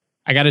quick,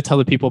 I got to tell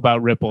the people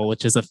about Ripple,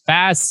 which is a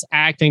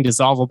fast-acting,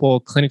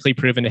 dissolvable, clinically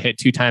proven to hit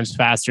 2 times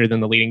faster than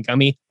the leading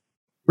gummy.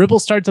 Ripple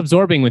starts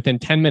absorbing within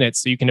 10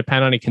 minutes, so you can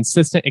depend on a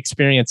consistent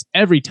experience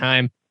every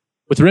time.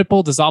 With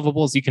Ripple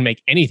dissolvables, you can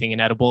make anything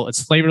inedible.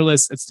 It's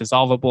flavorless, it's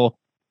dissolvable.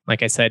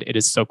 Like I said, it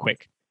is so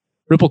quick.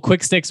 Ripple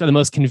Quick Sticks are the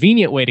most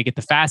convenient way to get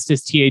the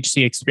fastest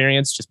THC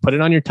experience. Just put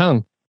it on your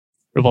tongue.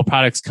 Ripple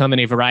products come in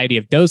a variety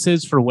of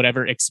doses for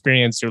whatever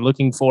experience you're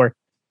looking for.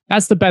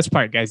 That's the best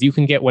part, guys. You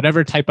can get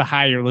whatever type of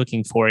high you're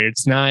looking for.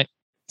 It's not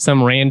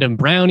some random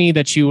brownie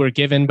that you were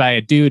given by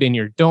a dude in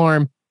your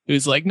dorm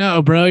who's like,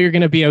 no, bro, you're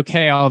going to be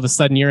okay. All of a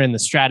sudden, you're in the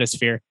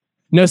stratosphere.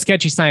 No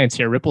sketchy science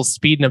here. Ripple's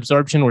speed and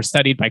absorption were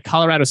studied by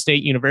Colorado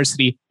State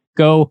University.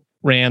 Go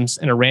Rams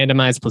in a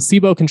randomized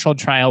placebo-controlled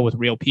trial with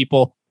real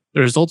people. The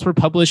results were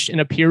published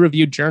in a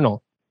peer-reviewed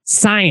journal.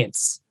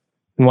 Science.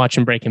 And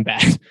watching Breaking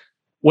Bad.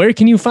 Where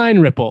can you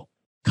find Ripple?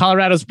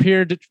 Colorado's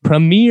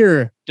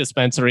premier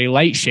dispensary,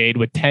 Lightshade,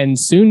 with 10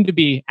 soon to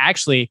be.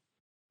 Actually,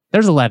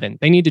 there's 11.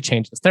 They need to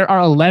change this. There are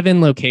 11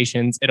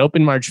 locations. It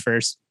opened March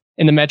 1st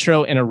in the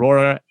Metro and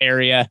Aurora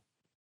area.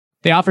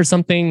 They offer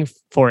something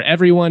for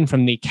everyone,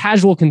 from the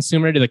casual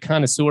consumer to the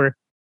connoisseur.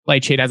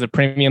 Lightshade has a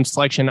premium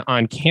selection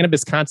on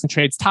cannabis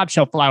concentrates, top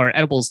shelf flower,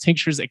 edibles,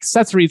 tinctures,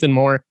 accessories, and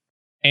more.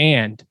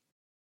 And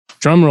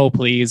drum roll,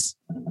 please.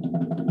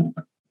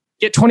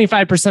 Get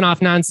 25%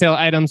 off non-sale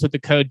items with the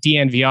code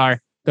DNVR.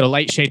 Go to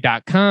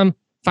lightshade.com.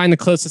 Find the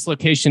closest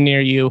location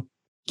near you.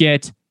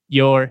 Get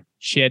your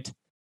shit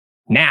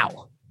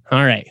now.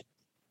 All right.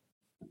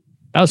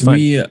 That was fun.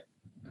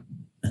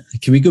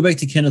 Can we go back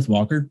to Kenneth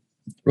Walker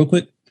real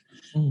quick?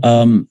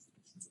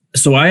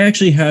 So I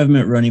actually have him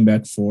at running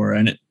back 4,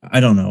 and I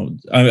don't know.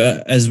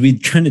 As we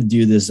kind of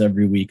do this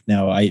every week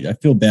now, I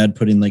feel bad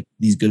putting like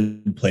these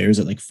good players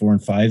at like 4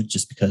 and 5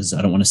 just because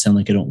I don't want to sound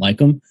like I don't like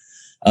them.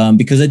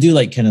 Because I do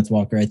like Kenneth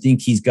Walker. I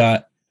think he's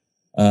got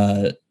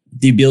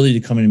the ability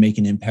to come in and make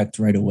an impact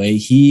right away.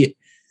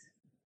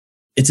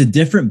 It's a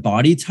different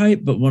body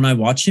type, but when I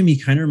watch him, he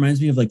kind of reminds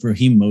me of like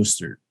Raheem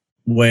Mostert,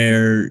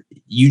 where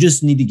you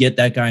just need to get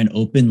that guy an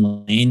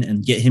open lane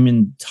and get him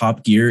in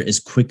top gear as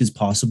quick as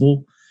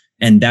possible.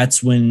 And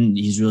that's when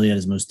he's really at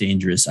his most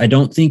dangerous. I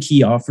don't think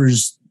he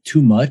offers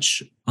too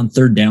much on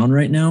third down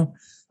right now.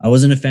 I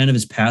wasn't a fan of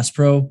his pass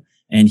pro,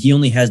 and he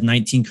only has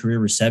 19 career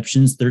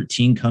receptions,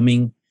 13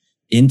 coming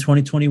in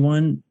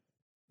 2021.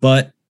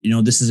 But,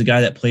 this is a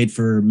guy that played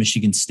for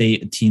Michigan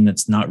State, a team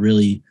that's not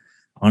really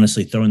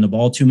honestly throwing the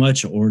ball too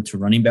much, or to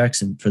running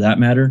backs, and for that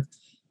matter.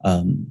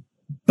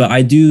 But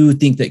I do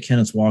think that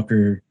Kenneth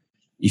Walker,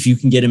 if you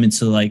can get him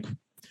into like,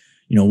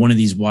 one of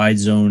these wide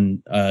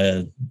zone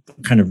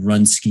kind of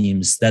run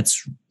schemes,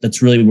 that's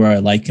really where I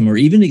like him. Or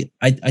even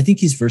I think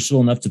he's versatile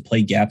enough to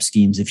play gap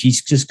schemes. If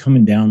he's just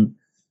coming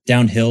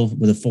downhill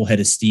with a full head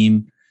of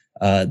steam,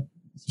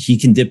 he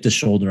can dip the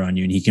shoulder on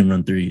you and he can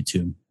run through you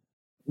too.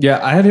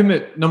 Yeah, I had him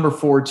at number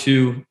 4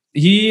 too.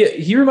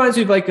 He reminds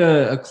me of like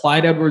a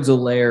Clyde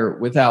Edwards-Helaire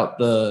without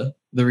the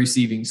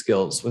receiving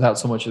skills, without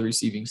so much of the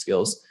receiving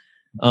skills.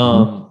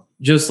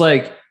 Just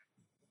like,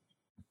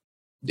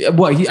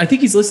 I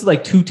think he's listed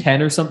like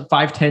 210 or something,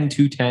 5'10",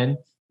 210,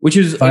 which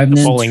is like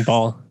the bowling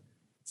ball.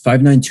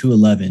 5'9",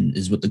 211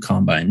 is what the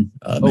combine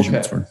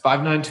measurements were.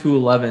 5'9",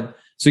 211.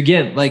 So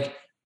again, like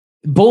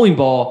bowling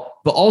ball,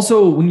 but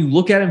also when you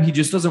look at him, he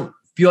just doesn't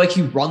feel like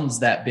he runs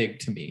that big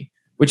to me,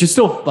 which is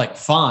still like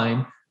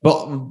fine.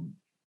 But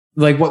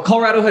like what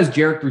Colorado has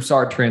Jarek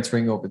Broussard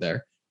transferring over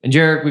there. And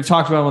Jarek, we've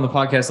talked about him on the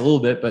podcast a little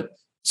bit, but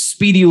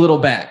speedy little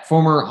back,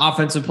 former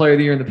offensive player of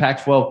the year in the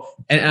Pac-12.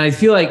 And I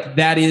feel like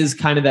that is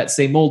kind of that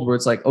same mold where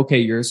it's like, okay,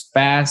 you're a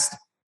fast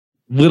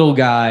little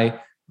guy,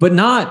 but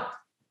not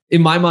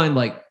in my mind,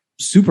 like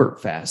super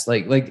fast.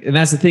 Like, and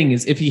that's the thing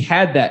is if he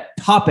had that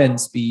top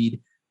end speed,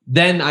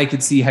 then I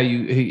could see how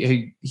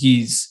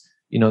he's,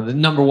 you know, the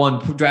number one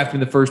draft in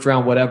the first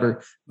round,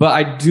 whatever. But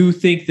I do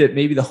think that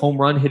maybe the home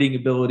run hitting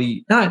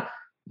ability, I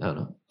don't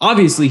know.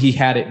 Obviously he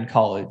had it in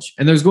college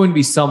and there's going to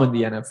be some in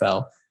the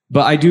NFL,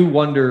 but I do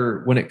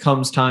wonder when it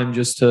comes time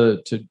just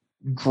to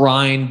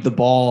grind the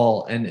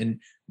ball and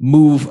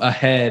move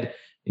ahead,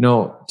 you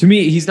know, to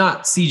me, he's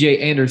not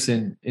CJ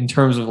Anderson in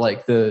terms of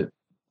like the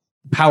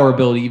power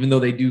ability, even though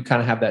they do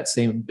kind of have that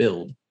same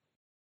build.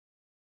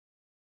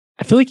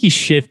 I feel like he's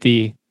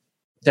shifty.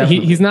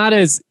 He's not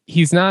as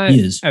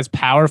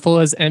powerful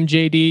as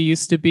MJD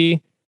used to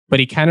be, but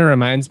he kind of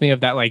reminds me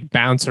of that like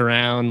bounce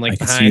around like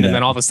behind, and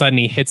then all of a sudden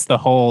he hits the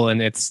hole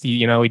and it's,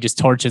 you know, he just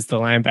torches the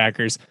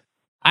linebackers.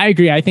 I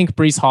agree. I think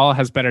Breece Hall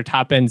has better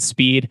top end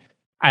speed.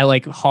 I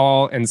like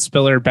Hall and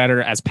Spiller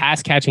better as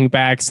pass catching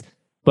backs,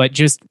 but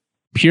just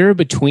pure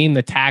between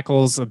the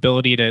tackles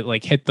ability to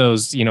like hit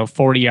those, you know,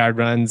 40-yard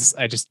runs.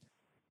 I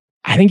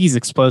think he's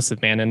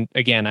explosive, man. And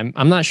again,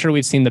 I'm not sure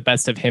we've seen the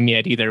best of him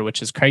yet either,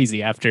 which is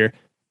crazy after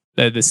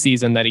the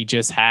season that he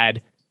just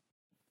had.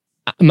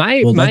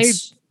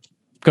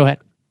 Go ahead.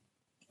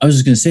 I was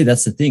just going to say,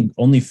 that's the thing.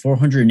 Only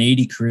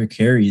 480 career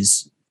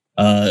carries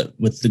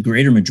with the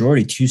greater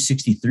majority,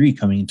 263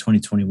 coming in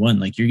 2021.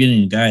 Like you're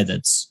getting a guy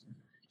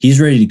he's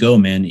ready to go,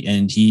 man.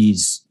 And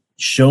he's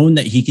shown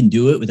that he can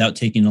do it without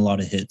taking a lot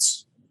of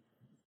hits.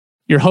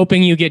 You're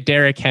hoping you get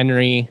Derrick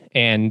Henry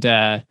and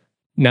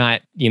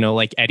not, you know,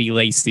 like Eddie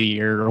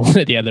Lacy or one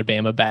of the other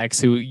Bama backs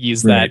who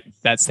use that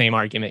same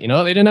argument. You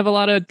know, they didn't have a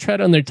lot of tread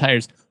on their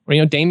tires. Or,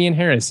 you know, Damian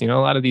Harris, you know,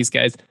 a lot of these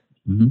guys,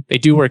 they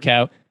do work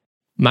out.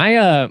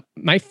 My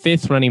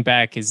fifth running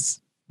back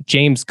is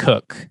James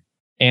Cook.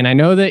 And I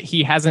know that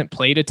he hasn't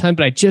played a ton,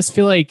 but I just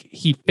feel like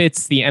he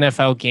fits the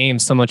NFL game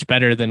so much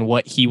better than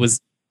what he was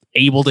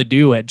able to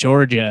do at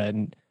Georgia.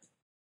 And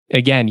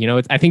again, you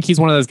know, I think he's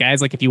one of those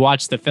guys, like if you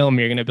watch the film,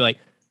 you're going to be like,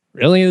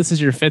 really, this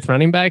is your fifth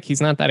running back? He's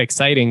not that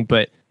exciting,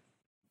 but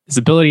his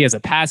ability as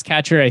a pass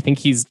catcher, I think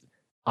he's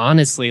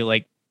honestly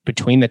like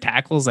between the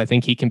tackles, I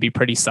think he can be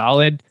pretty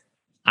solid.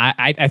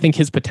 I think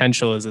his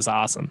potential is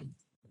awesome.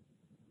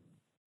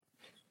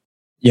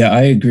 Yeah,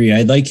 I agree.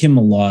 I like him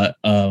a lot.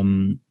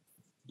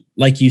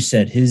 Like you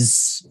said,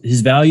 his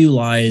value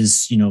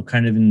lies, you know,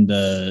 kind of in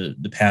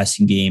the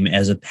passing game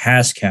as a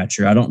pass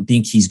catcher. I don't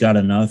think he's got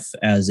enough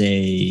as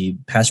a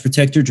pass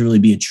protector to really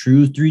be a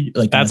true three.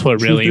 Like that's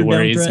what really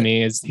worries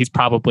me is he's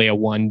probably a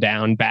one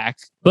down back,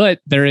 but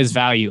there is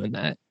value in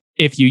that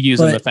if you use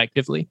him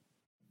effectively.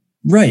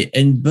 Right.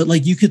 But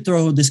like you could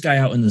throw this guy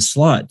out in the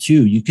slot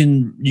too. You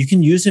can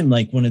use him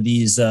like one of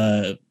these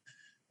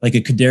like a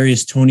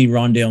Kadarius Toney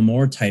Rondale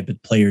Moore type of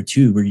player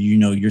too, where, you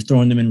know, you're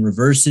throwing them in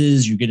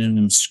reverses, you're getting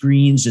them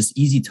screens, just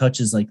easy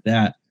touches like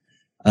that.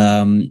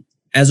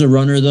 As a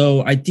runner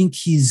though, I think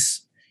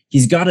he's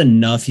got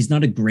enough. He's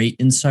not a great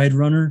inside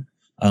runner.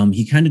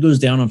 He kind of goes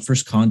down on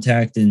first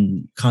contact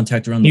and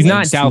contact around the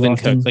legs. He's not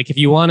Dalvin Cook. Like if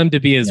you want him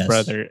to be his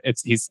brother,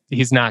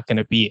 he's not going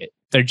to be it.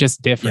 They're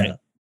just different.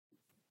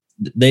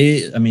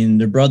 Yeah.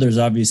 They're brothers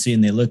obviously,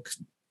 and they look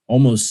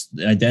almost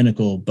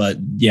identical, but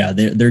yeah,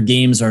 their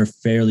games are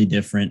fairly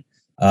different.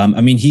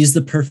 He's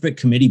the perfect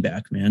committee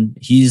back, man.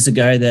 He's the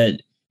guy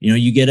that, you know,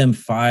 you get him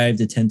 5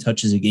 to 10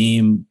 touches a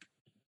game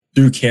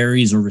through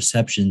carries or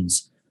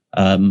receptions.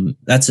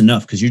 That's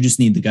enough because you just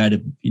need the guy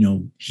to, you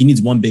know, he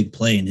needs one big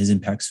play and his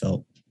impact's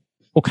felt.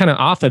 Well, kind of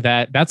off of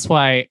that, that's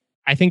why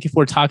I think if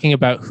we're talking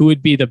about who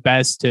would be the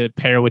best to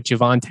pair with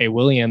Javonte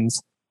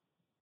Williams,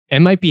 it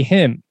might be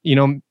him. You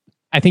know,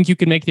 I think you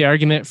could make the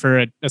argument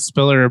for a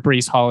Spiller or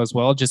Breece Hall as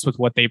well, just with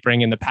what they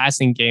bring in the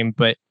passing game.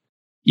 But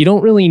you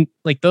don't really,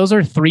 like, those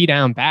are 3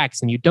 down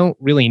backs and you don't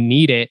really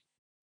need it.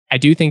 I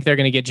do think they're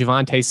going to get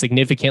Javonte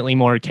significantly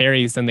more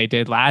carries than they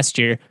did last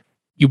year.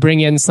 You bring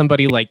in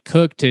somebody like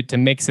Cook to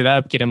mix it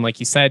up, get him, like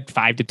you said,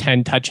 5 to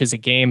 10 touches a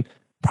game,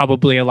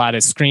 probably a lot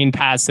of screen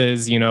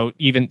passes, you know,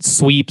 even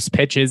sweeps,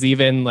 pitches,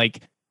 even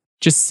like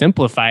just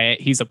simplify it.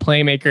 He's a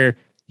playmaker.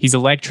 He's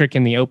electric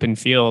in the open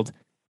field.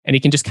 And he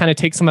can just kind of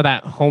take some of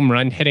that home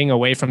run hitting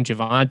away from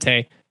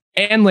Javonte.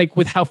 And like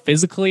with how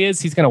physical he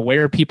is, he's going to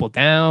wear people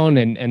down.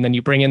 And then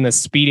you bring in this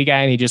speedy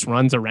guy and he just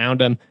runs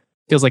around him.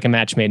 Feels like a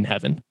match made in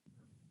heaven.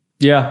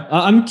 Yeah,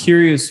 I'm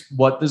curious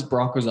what this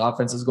Broncos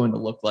offense is going to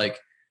look like.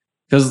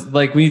 Because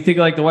like when you think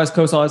of like the West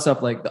Coast, all that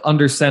stuff, like the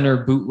under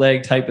center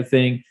bootleg type of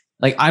thing,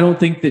 like I don't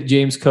think that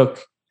James Cook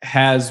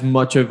has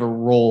much of a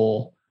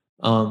role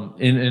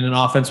in an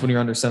offense when you're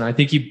under center. I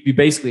think you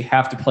basically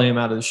have to play him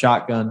out of the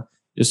shotgun,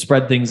 just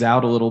spread things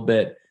out a little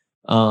bit.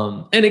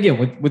 And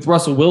again, with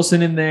Russell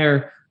Wilson in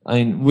there, I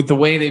mean, with the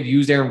way they've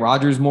used Aaron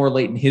Rodgers more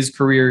late in his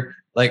career,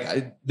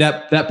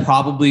 That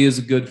probably is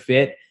a good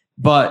fit.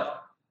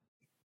 But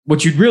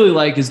what you'd really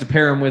like is to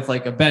pair him with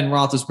like a Ben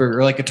Roethlisberger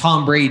or like a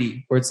Tom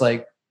Brady, where it's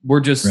like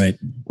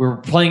we're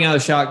playing out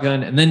of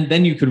shotgun, and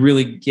then you could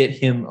really get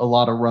him a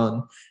lot of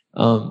run.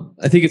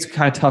 I think it's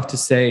kind of tough to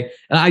say,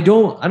 and I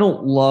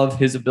don't love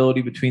his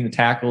ability between the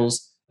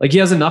tackles. Like he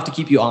has enough to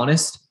keep you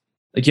honest.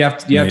 Like you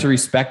have to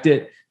respect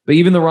it. But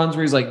even the runs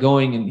where he's like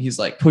going and he's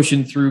like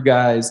pushing through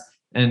guys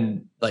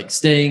and like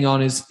staying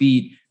on his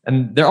feet,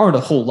 and there aren't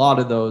a whole lot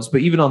of those.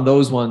 But even on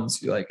those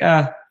ones, you're like,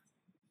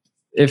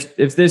 if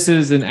this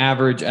is an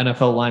average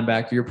NFL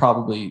linebacker, you're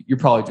probably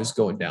just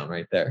going down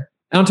right there.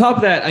 And on top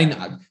of that,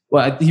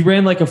 he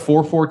ran like a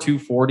 4.42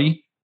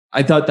 40.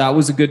 I thought that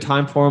was a good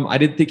time for him. I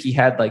didn't think he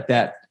had like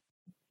that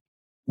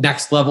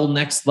next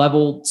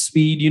level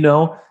speed, you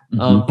know.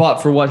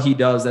 But for what he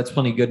does, that's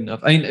plenty good enough.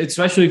 I mean,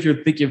 especially if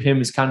you're thinking of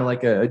him as kind of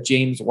like a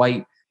James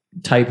White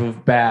type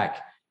of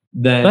back.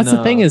 Then that's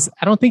the thing is,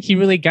 I don't think he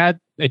really got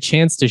a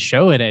chance to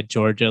show it at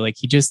Georgia. Like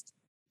he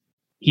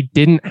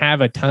didn't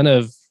have a ton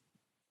of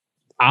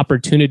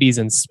opportunities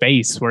in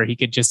space where he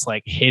could just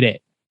like hit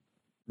it.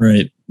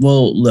 Right.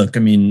 Well, look, I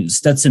mean,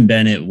 Stetson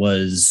Bennett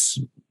was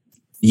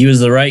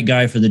the right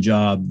guy for the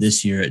job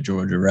this year at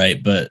Georgia,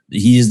 right? But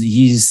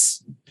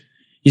he's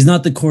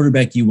not the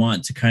quarterback you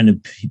want to kind of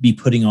be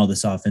putting all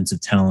this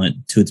offensive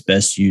talent to its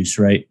best use,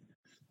 right?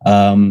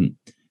 And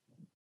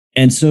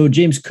so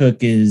James Cook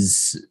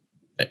is,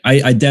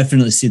 I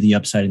definitely see the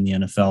upside in the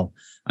NFL.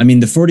 I mean,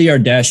 the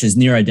 40-yard dash is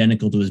near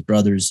identical to his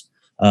brother's.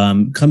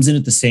 Comes in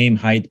at the same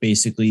height,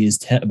 basically, is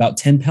about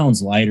 10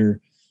 pounds lighter.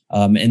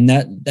 And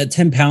that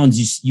 10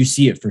 pounds, you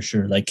see it for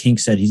sure. Like King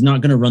said, he's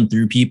not going to run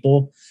through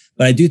people,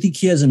 but I do think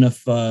he has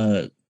enough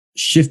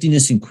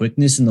shiftiness and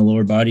quickness in the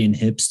lower body and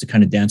hips to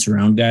kind of dance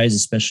around guys,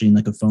 especially in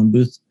like a phone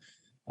booth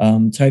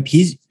type.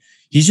 He's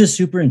just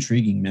super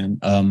intriguing, man.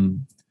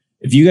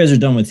 If you guys are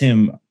done with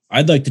him,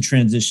 I'd like to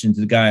transition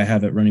to the guy I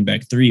have at running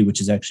back 3, which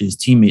is actually his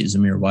teammate,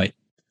 Zamir White.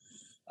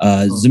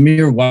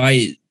 Zamir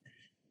White,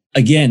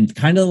 again,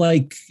 kind of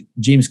like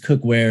James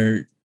Cook,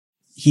 where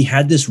he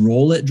had this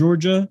role at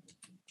Georgia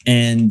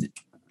and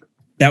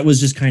that was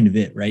just kind of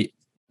it, right?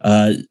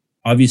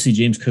 Obviously,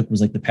 James Cook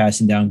was like the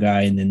passing down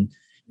guy, and then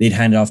they'd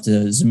hand it off to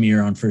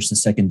Zamir on first and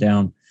second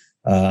down.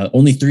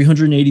 Only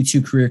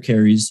 382 career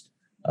carries,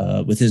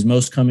 with his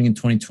most coming in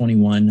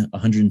 2021,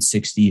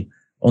 160.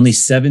 Only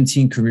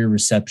 17 career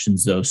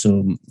receptions, though.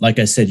 So, like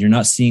I said, you're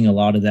not seeing a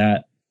lot of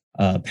that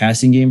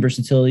passing game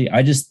versatility.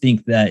 I just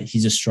think that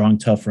he's a strong,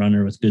 tough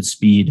runner with good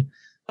speed.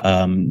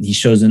 He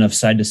shows enough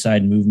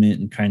side-to-side movement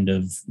and kind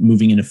of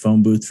moving in a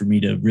phone booth for me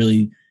to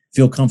really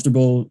feel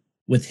comfortable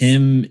with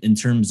him in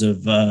terms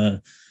of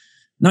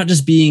not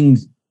just being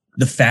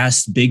the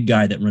fast, big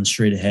guy that runs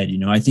straight ahead. You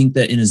know, I think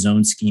that in a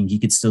zone scheme, he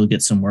could still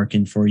get some work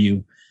in for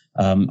you.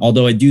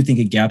 Although I do think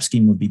a gap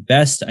scheme would be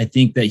best. I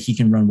think that he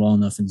can run well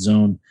enough in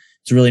zone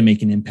to really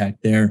make an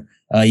impact there.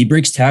 He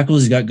breaks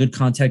tackles. He's got good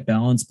contact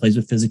balance, plays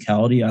with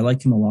physicality. I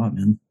like him a lot,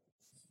 man.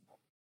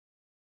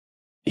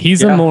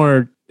 He's a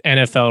more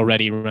NFL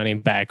ready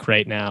running back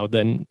right now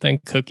than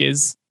Cook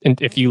is.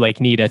 And if you like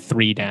need a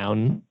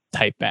 3-down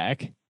type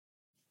back.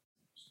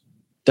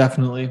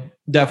 Definitely.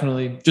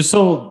 Just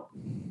so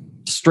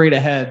straight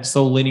ahead,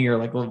 so linear,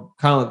 like kind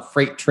of like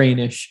freight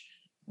trainish.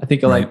 I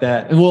think I like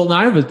that. And well,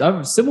 I have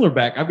a similar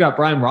back. I've got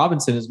Brian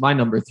Robinson as my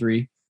number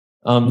 3.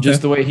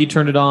 Just the way he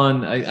turned it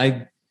on.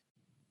 I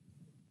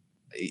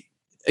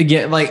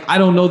again, like, I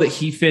don't know that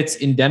he fits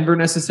in Denver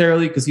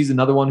necessarily, because he's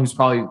another one who's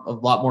probably a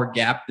lot more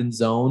gap than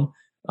zone.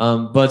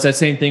 But it's that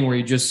same thing where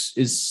he just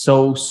is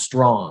so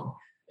strong.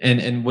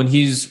 And when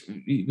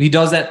he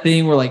does that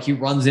thing where like he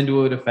runs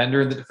into a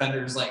defender and the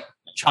defender is like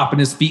chopping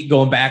his feet,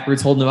 going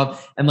backwards, holding him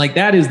up. And like,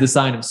 that is the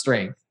sign of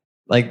strength.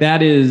 Like,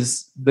 that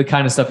is the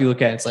kind of stuff you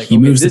look at. It's like, he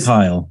moves the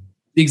pile.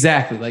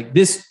 Exactly. Like,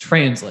 this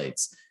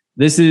translates.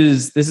 This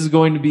is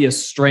going to be a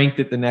strength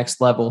at the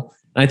next level.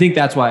 And I think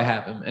that's why I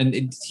have him.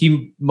 And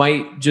he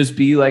might just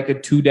be like a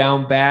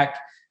 2-down back.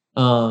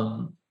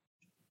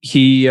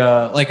 He,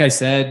 like I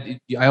said,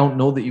 I don't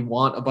know that you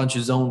want a bunch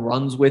of zone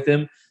runs with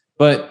him,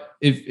 but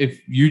if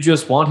you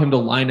just want him to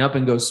line up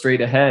and go straight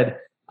ahead,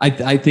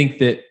 I think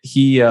that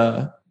he's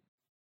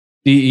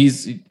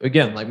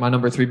again, like my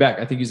number 3 back.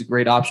 I think he's a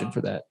great option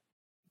for that.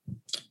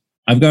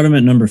 I've got him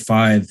at number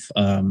 5.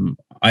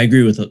 I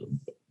agree with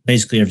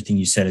basically everything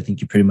you said. I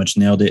think you pretty much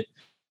nailed it.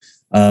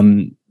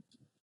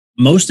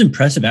 Most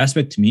impressive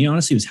aspect to me,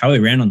 honestly, was how he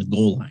ran on the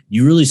goal line.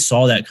 You really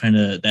saw that kind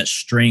of that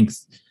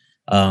strength,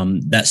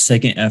 that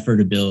second effort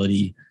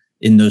ability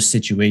in those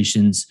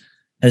situations.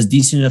 Has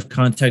decent enough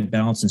contact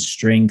balance and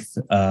strength,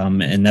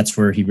 and that's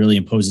where he really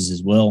imposes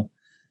his will.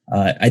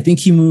 I think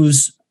he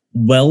moves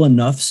well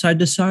enough side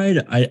to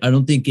side. I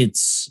don't think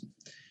it's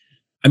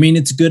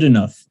good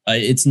enough.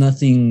 It's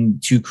nothing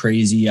too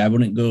crazy. I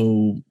wouldn't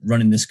go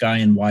running this guy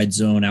in wide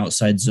zone,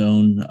 outside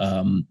zone,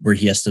 where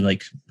he has to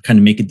like kind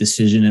of make a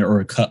decision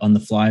or a cut on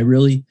the fly,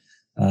 really.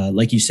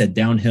 Like you said,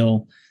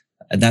 downhill.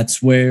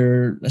 That's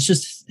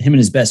just him and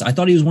his best. I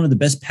thought he was one of the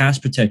best pass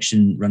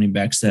protection running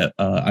backs that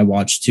I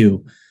watched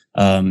too.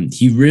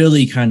 He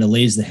really kind of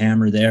lays the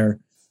hammer there.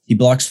 He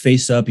blocks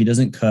face up. He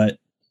doesn't cut.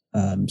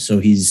 So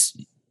he's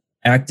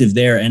active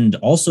there. And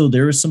also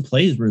there were some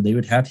plays where they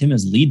would have him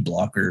as lead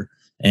blocker.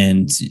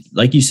 And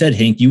like you said,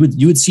 Hank, you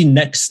would see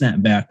neck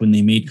snap back when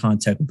they made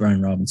contact with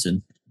Brian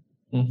Robinson.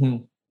 Mm-hmm.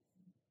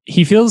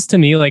 He feels to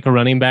me like a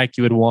running back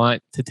you would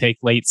want to take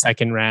late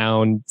second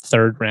round,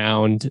 third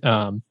round.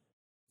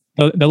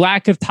 The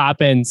lack of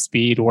top end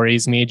speed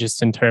worries me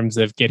just in terms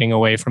of getting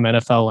away from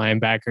NFL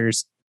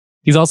linebackers.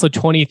 He's also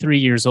 23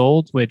 years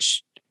old,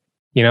 which,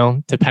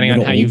 depending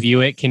on how you view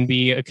it, can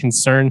be a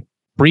concern.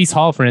 Breece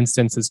Hall, for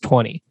instance, is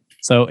 20.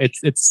 So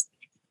it's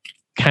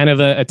kind of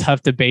a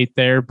tough debate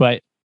there.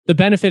 But the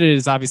benefit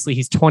is obviously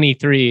he's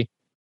 23,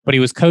 but he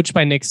was coached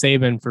by Nick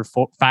Saban for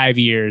 5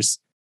 years.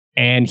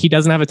 And he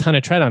doesn't have a ton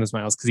of tread on his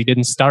miles because he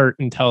didn't start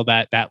until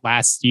that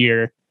last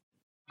year.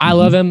 I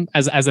love him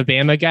as a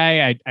Bama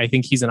guy. I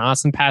think he's an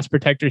awesome pass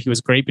protector. He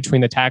was great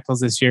between the tackles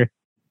this year.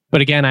 But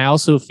again, I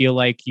also feel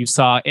like you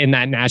saw in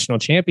that national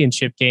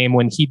championship game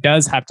when he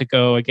does have to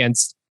go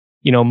against,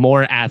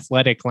 more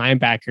athletic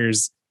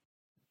linebackers,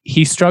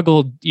 he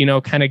struggled,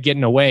 kind of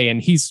getting away.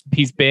 And he's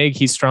big,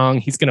 he's strong,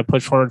 he's going to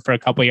push forward for a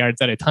couple of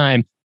yards at a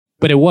time.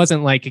 But it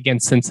wasn't like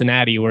against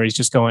Cincinnati where he's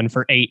just going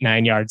for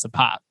 8-9 yards a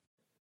pop.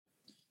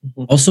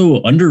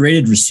 Also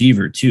underrated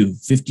receiver too.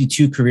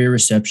 52 career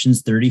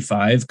receptions,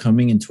 35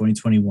 coming in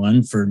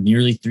 2021 for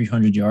nearly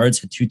 300 yards,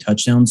 had 2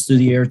 touchdowns through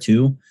the air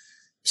too.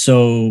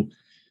 So,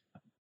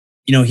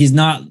 he's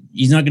not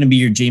going to be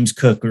your James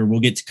Cook, or we'll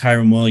get to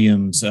Kyron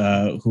Williams,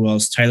 who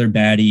else? Tyler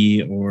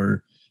Batty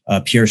or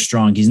Pierre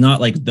Strong. He's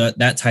not like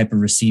that type of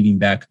receiving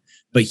back,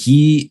 but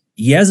he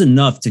has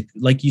enough to,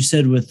 like you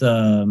said with,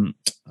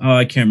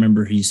 I can't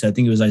remember who you said. I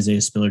think it was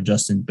Isaiah Spiller,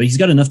 Justin, but he's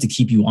got enough to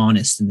keep you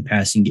honest in the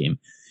passing game.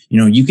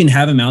 You can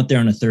have him out there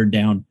on a third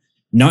down,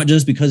 not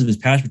just because of his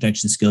pass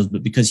protection skills,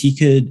 but because he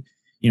could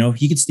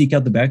sneak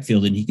out the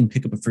backfield and he can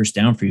pick up a first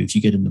down for you if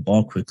you get him the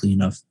ball quickly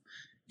enough.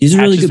 He's a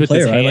really good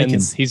player. I like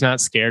him. He's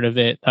not scared of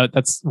it.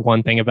 That's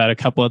one thing about a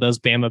couple of those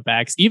Bama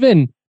backs.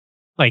 Even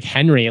like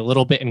Henry, a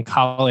little bit in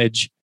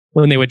college,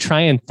 when they would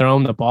try and throw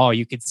him the ball,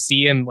 you could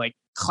see him like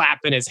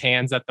clapping his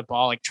hands at the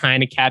ball, like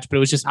trying to catch, but it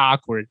was just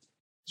awkward.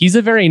 He's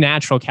a very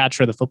natural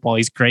catcher of the football.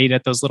 He's great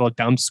at those little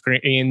dump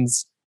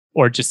screens,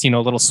 or just,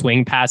 little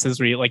swing passes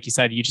where, like you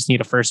said, you just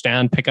need a first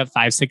down, pick up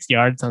 5-6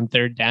 yards on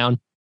third down.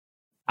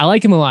 I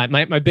like him a lot.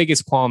 My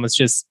biggest qualm is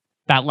just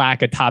that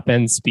lack of top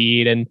end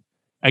speed. And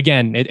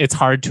again, it's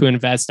hard to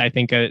invest, I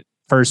think, a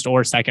first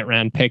or second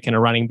round pick in a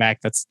running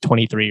back that's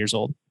 23 years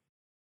old.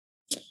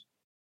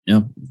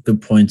 Yeah,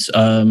 good points.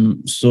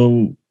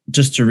 So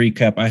just to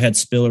recap, I had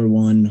Spiller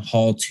 1,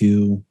 Hall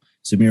 2,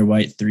 Zamir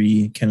White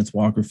 3, Kenneth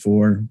Walker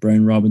 4,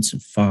 Brian Robinson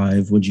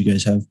 5. What'd you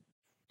guys have?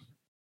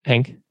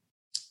 Hank?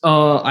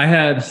 I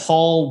had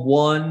Hall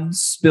 1,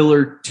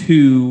 Spiller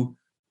 2,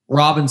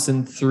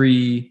 Robinson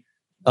 3,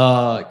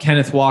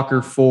 Kenneth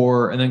Walker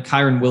 4, and then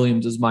Kyron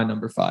Williams is my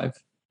number 5.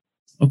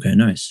 Okay,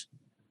 nice.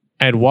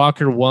 I had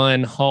Walker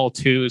 1, Hall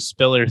 2,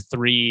 Spiller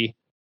 3.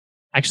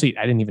 Actually,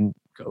 I didn't even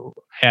go.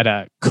 I had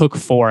a Cook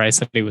 4. I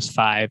said he was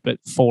 5, but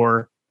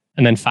 4.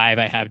 And then 5,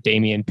 I have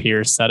Dameon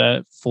Pierce out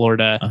of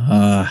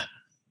Florida,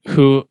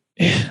 who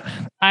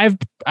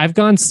I've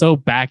gone so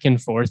back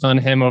and forth on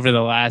him over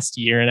the last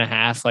year and a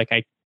half.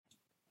 Like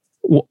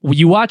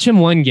you watch him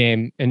one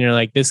game and you're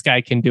like, this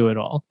guy can do it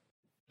all.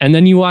 And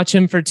then you watch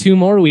him for 2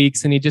 more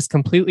weeks and he just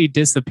completely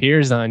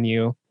disappears on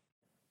you.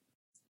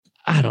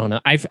 I don't know.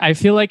 I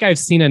feel like I've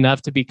seen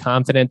enough to be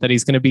confident that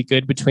he's going to be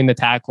good between the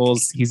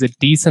tackles. He's a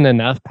decent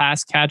enough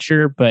pass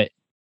catcher, but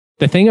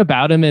the thing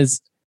about him is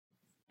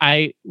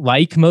I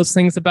like most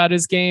things about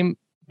his game,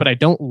 but I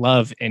don't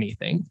love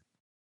anything.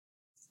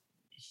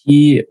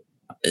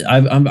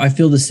 I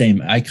feel the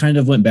same. I kind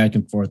of went back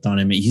and forth on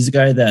him. He's a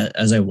guy that,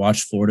 as I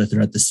watched Florida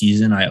throughout the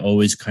season, I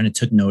always kind of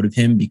took note of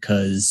him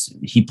because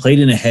he played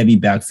in a heavy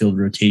backfield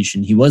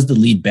rotation. He was the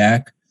lead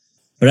back,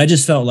 but I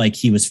just felt like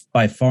he was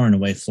by far and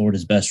away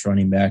Florida's best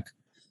running back.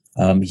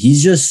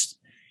 He's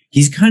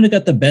kind of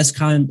got the best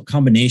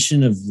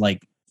combination of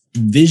like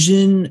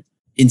vision,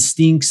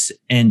 instincts,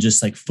 and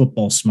just like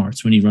football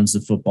smarts when he runs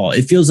the football.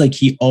 It feels like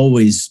he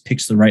always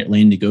picks the right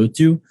lane to go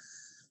to.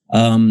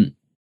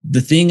 The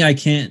thing I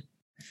can't,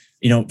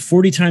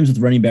 40 times with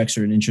running backs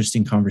are an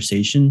interesting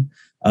conversation.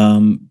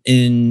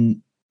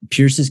 In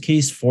Pierce's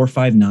case,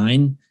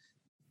 4.59,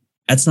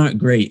 that's not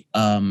great.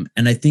 And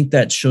I think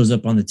that shows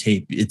up on the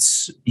tape. He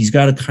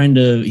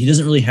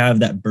doesn't really have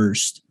that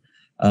burst.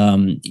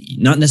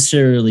 Not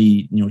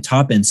necessarily,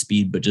 top end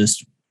speed, but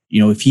just,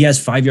 if he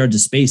has 5 yards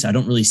of space, I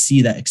don't really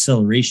see that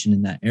acceleration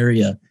in that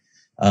area.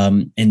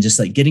 And just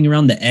like getting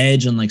around the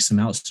edge on like some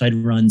outside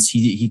runs,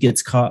 he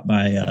gets caught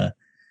by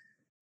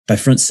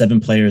front 7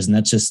 players. And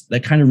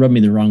that kind of rubbed me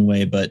the wrong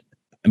way. But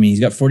I mean, he's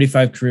got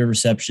 45 career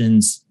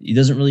receptions. He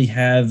doesn't really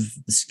have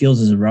the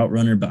skills as a route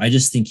runner, but I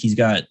just think he's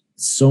got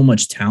so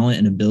much talent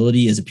and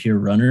ability as a pure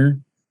runner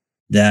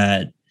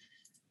that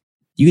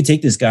you could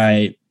take this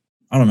guy,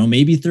 I don't know,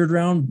 maybe 3rd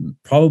round,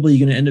 probably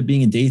going to end up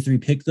being a day 3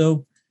 pick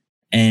though.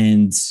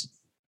 And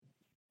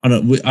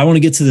I want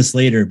to get to this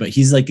later, but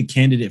he's like a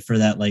candidate for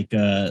that, like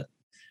I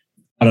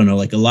don't know,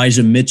 like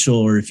Elijah Mitchell,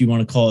 or if you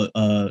want to call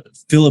it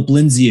Philip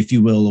Lindsay, if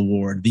you will,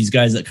 award. These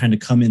guys that kind of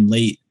come in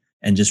late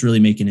and just really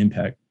make an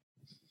impact.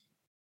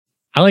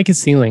 I like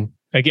his ceiling.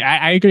 Like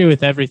I agree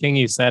with everything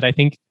you said. I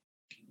think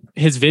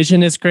his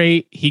vision is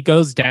great. He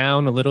goes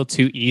down a little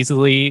too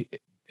easily,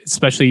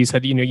 especially you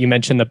said, you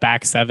mentioned the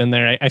back seven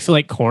there. I feel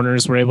like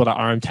corners were able to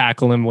arm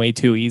tackle him way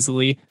too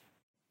easily.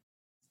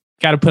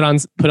 Got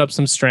to put up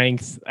some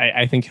strength.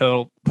 I think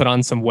he'll put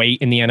on some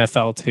weight in the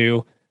NFL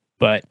too.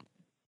 But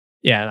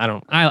yeah,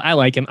 I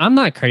like him. I'm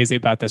not crazy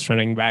about this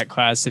running back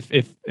class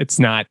if it's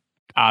not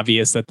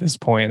obvious at this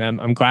point.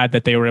 I'm glad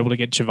that they were able to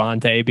get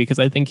Javonte, because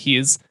I think he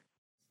is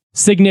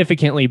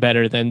significantly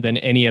better than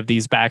any of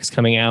these backs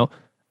coming out.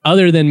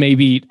 Other than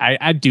maybe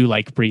I do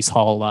like Breece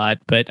Hall a lot,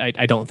 but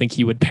I don't think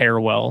he would pair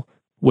well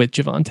with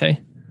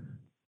Javonte.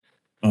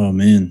 Oh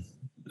man,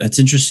 that's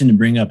interesting to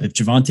bring up. If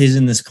Javonte's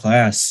in this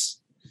class,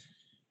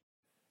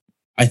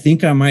 I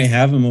think I might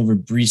have him over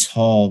Breece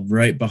Hall,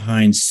 right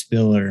behind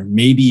Spiller,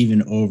 maybe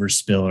even over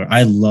Spiller.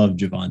 I loved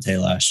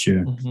Javonte last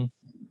year. Mm-hmm.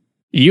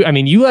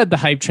 You led the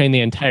hype train the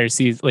entire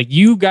season. Like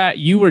you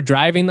were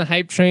driving the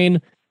hype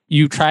train.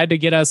 You tried to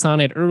get us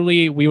on it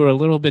early. We were a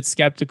little bit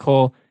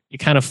skeptical. You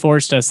kind of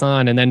forced us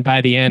on. And then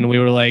by the end, we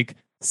were like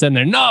sitting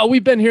there, no,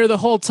 we've been here the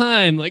whole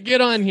time. Like,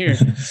 get on here.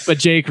 But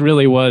Jake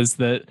really was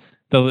the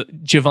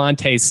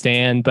Javonte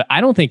stand. But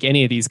I don't think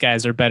any of these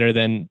guys are better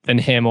than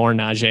him or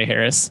Najee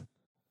Harris.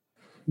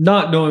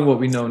 Not knowing what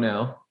we know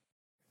now.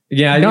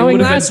 Yeah, knowing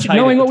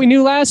what we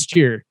knew last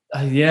year.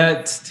 To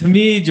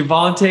me,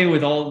 Javonte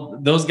with all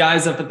those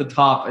guys up at the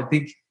top, I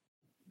think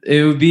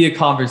it would be a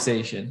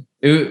conversation.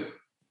 It'd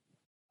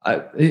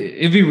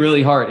be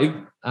really hard.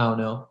 I don't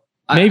know.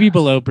 Maybe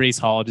below Breece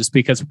Hall, just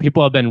because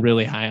people have been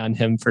really high on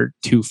him for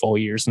 2 full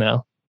years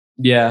now.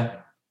 Yeah,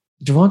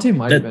 Javonte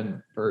might have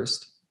been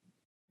first.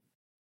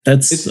 If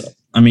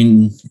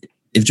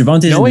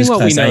Javonte's knowing in this what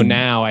class, we know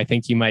now, I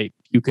think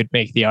you could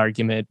make the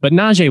argument. But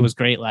Najee was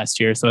great last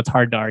year, so it's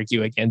hard to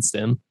argue against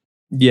him.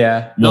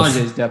 Yeah,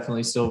 Najee is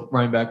definitely still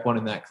running back one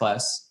in that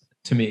class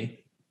to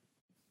me.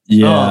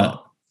 Yeah.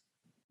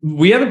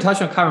 We haven't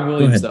touched on Kyren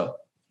Williams though.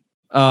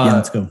 Yeah,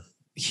 let's go.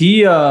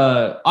 He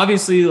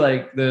obviously,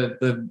 like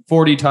the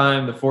 40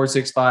 time, the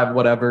 4.65,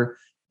 whatever,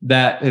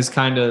 that has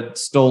kind of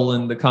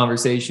stolen the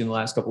conversation the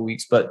last couple of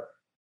weeks. But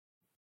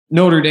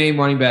Notre Dame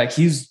running back,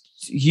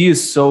 he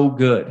is so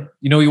good.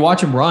 You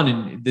watch him run,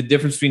 and the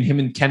difference between him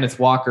and Kenneth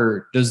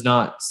Walker does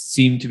not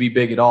seem to be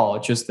big at all.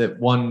 It's just that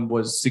one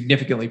was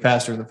significantly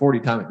faster in the 40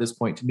 time at this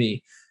point to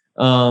me.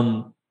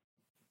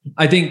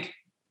 I think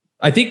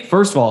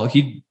first of all,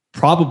 he'd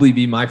probably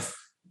be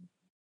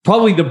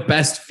probably the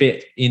best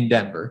fit in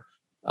Denver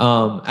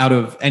out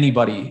of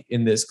anybody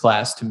in this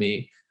class to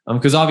me.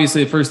 Because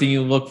obviously the first thing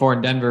you look for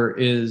in Denver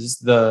is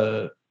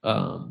the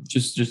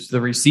just the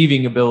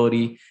receiving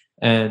ability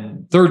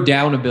and third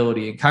down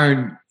ability. And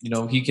Kyren,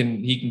 he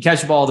can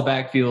catch the ball in the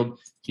backfield.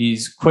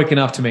 He's quick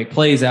enough to make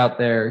plays out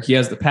there. He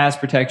has the pass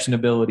protection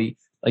ability.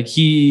 Like,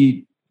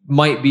 he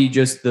might be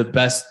just the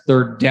best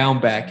third down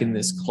back in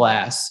this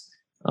class,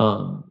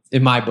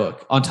 in my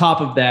book. On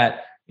top of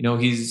that,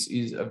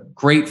 he's a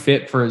great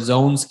fit for a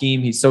zone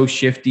scheme. He's so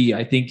shifty.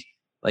 I think,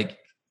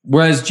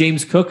 whereas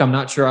James Cook, I'm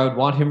not sure I would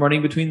want him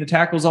running between the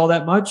tackles all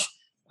that much.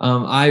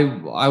 I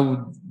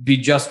would be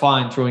just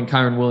fine throwing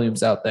Kyren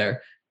Williams out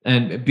there.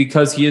 And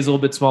because he is a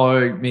little bit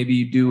smaller, maybe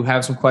you do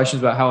have some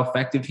questions about how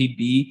effective he'd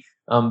be.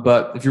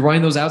 But if you're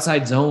running those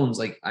outside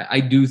zones, I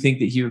do think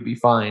that he would be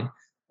fine.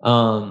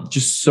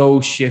 Just so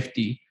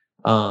shifty,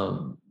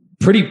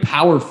 pretty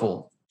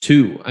powerful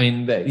too. I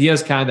mean, that he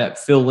has kind of that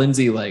Phil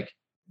Lindsay,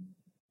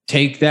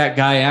 take that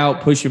guy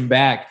out, push him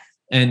back.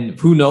 And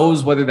who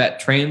knows whether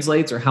that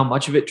translates or how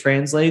much of it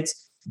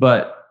translates,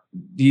 but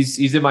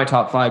he's in my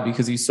top 5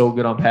 because he's so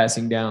good on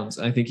passing downs.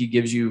 I think he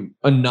gives you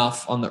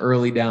enough on the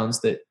early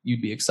downs that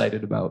you'd be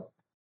excited about.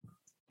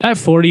 That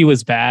 40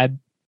 was bad.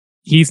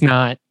 He's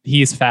not.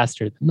 He's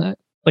faster than that.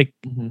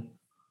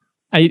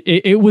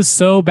 It was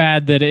so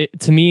bad that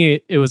to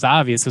me it was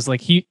obvious. It was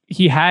like he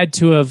had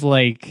to have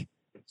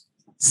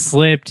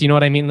slipped. You know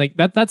what I mean?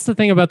 That's the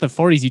thing about the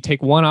 40s. You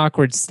take one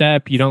awkward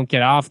step, you don't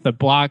get off the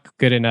block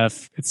good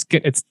enough. It's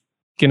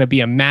going to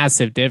be a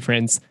massive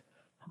difference.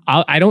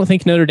 I don't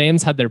think Notre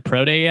Dame's had their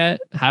pro day yet.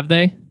 Have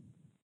they?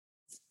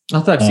 I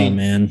thought. Oh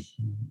man,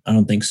 I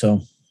don't think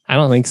so. I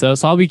don't think so.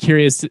 So I'll be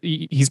curious.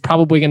 He's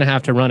probably going to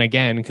have to run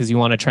again because you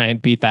want to try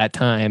and beat that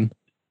time.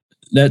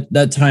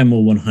 That time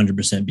will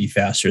 100% be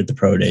faster at the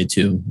pro day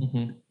too.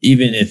 Mm-hmm.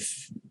 Even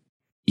if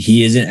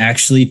he isn't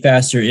actually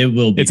faster, it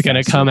will be. It's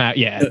going to come out.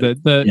 Yeah.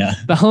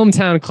 The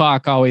hometown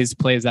clock always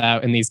plays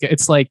out in these.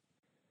 It's like,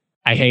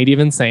 I hate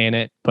even saying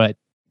it, but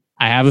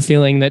I have a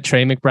feeling that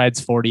Trey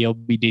McBride's 40 will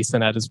be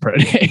decent at his pro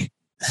day.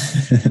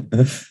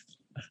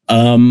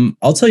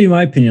 I'll tell you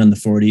my opinion on the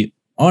 40.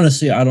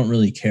 Honestly, I don't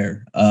really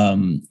care.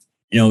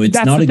 It's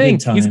That's not a thing.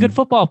 good time. He's a good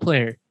football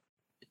player.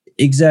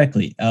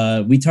 Exactly.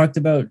 You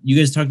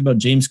guys talked about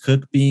James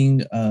Cook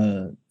being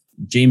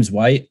James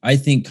White. I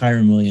think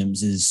Kyren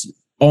Williams is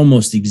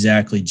almost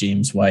exactly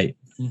James White.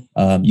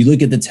 You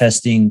look at the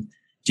testing,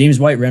 James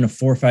White ran a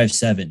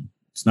 4.57.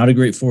 It's not a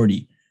great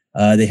 40.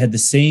 They had the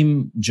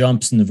same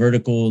jumps in the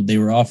vertical. They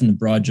were off in the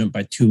broad jump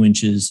by 2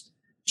 inches.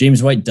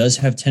 James White does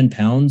have 10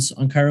 pounds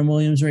on Kyron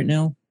Williams right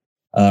now,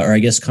 or I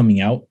guess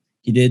coming out,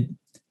 he did.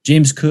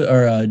 James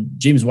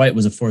White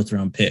was a 4th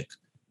round pick.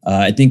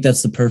 I think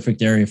that's the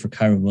perfect area for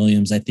Kyron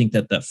Williams. I think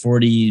that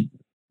 40,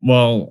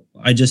 well,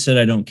 I just said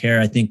I don't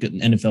care. I think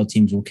NFL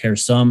teams will care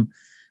some.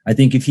 I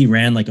think if he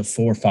ran like a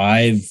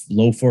 4.5,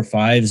 low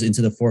 4.5s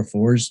into the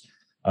 4.4s,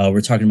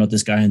 we're talking about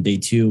this guy on day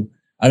 2.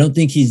 I don't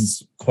think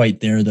he's quite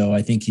there, though.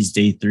 I think he's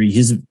day 3.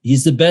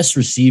 He's the best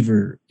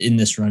receiver in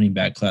this running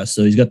back class.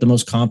 So he's got the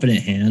most confident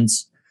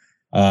hands.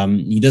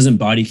 He doesn't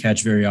body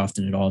catch very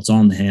often at all. It's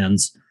all in the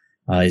hands.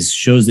 He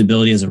shows the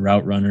ability as a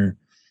route runner.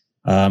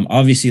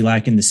 Obviously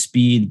lacking the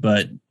speed,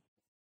 but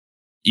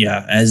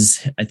yeah,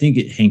 as I think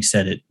Hank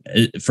said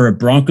it, for a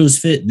Broncos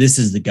fit, this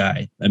is the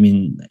guy. I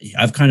mean,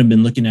 I've kind of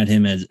been looking at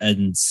him as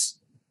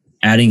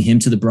adding him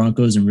to the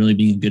Broncos and really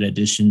being a good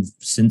addition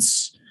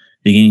since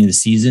the beginning of the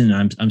season.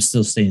 And I'm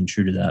still staying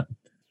true to that.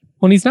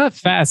 Well, he's not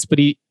fast, but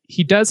he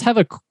does have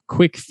a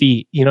quick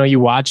feet. You know, you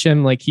watch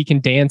him, like he can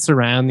dance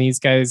around these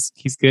guys.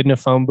 He's good in a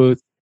phone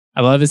booth.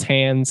 I love his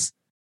hands.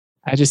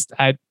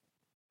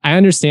 I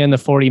understand the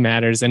 40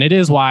 matters, and it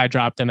is why I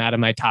dropped him out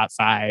of my top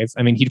 5.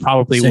 I mean, he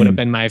probably would have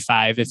been my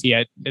 5 if he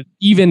had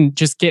even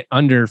just get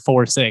under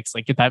 4.6,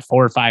 like get that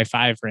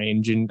 4.55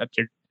 range, and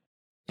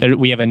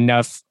we have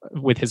enough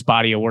with his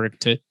body of work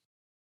to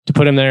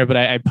put him there. But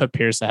I put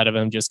Pierce ahead of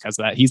him just because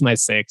of that. He's my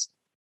 6.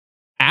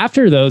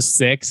 After those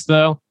 6,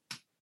 though,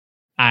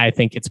 I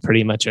think it's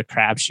pretty much a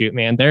crapshoot,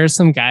 man. There are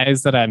some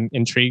guys that I'm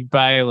intrigued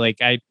by.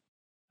 Like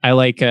I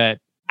like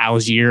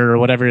Algier or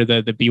whatever,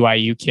 the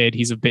BYU kid.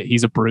 He's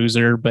a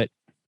bruiser, but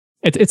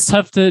it's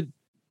tough to,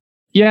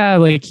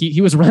 like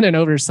he was running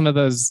over some of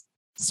those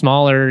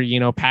smaller,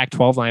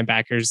 Pac-12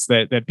 linebackers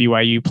that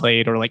BYU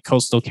played, or like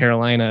Coastal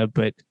Carolina,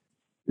 but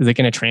is it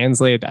going to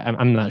translate?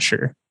 I'm not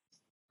sure.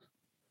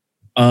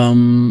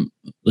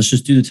 Let's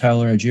just do the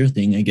Tyler Algier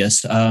thing, I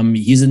guess.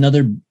 He's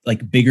another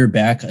like bigger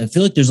back. I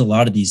feel like there's a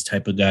lot of these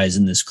type of guys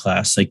in this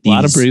class, like these, a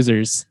lot of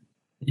bruisers.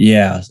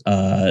 Yeah.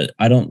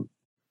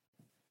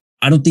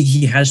 I don't think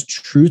he has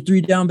true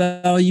 3-down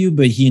value,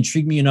 but he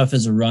intrigued me enough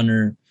as a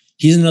runner.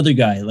 He's another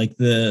guy like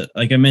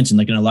I mentioned,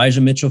 like an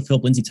Elijah Mitchell,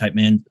 Philip Lindsay type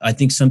man. I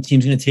think some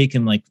team's going to take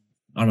him like,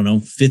 I don't know,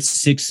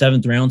 5th, 6th,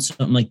 7th round,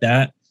 something like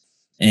that.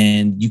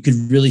 And you could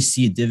really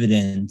see a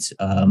dividend,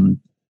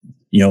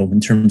 in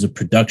terms of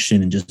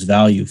production and just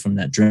value from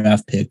that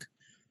draft pick.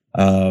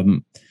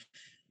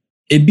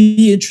 It'd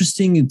be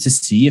interesting to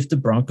see if the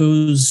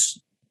Broncos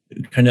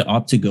kind of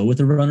opt to go with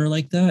a runner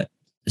like that,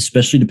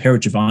 especially to pair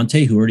with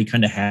Javonte, who already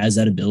kind of has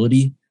that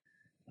ability.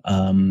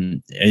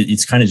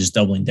 It's kind of just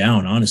doubling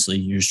down, honestly.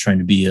 You're just trying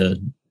to be a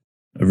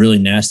really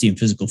nasty and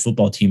physical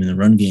football team in the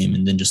run game,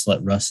 and then just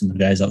let Russ and the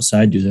guys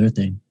outside do their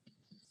thing.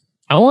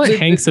 I want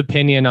Hank's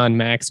opinion on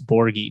Max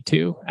Borghi,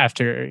 too,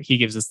 after he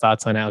gives his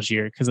thoughts on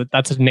Algier, because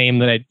that's a name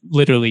that I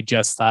literally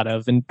just thought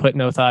of and put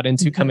no thought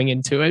into coming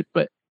into it.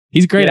 But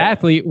he's a great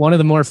athlete, one of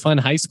the more fun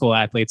high school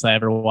athletes I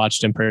ever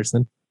watched in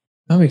person.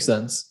 That makes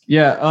sense.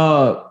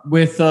 Yeah.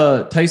 With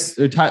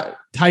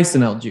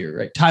Tyson Algier,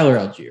 right? Tyler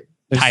Algier.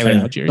 Tyler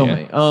Algier.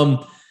 Yeah.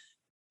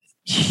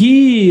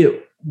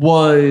 He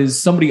was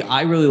somebody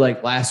I really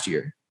liked last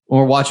year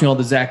when we're watching all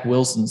the Zach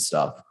Wilson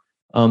stuff.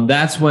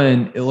 That's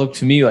when it looked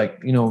to me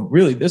like,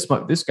 really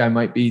this guy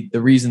might be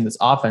the reason this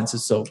offense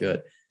is so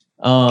good.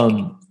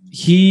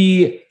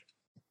 You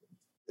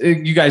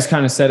guys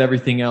kind of said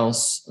everything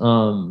else.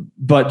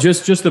 But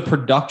just the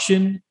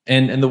production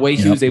and the way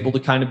he was able to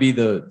kind of be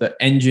the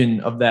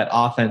engine of that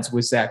offense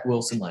with Zach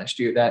Wilson last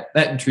year,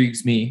 that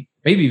intrigues me.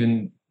 Maybe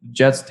even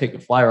Jets take a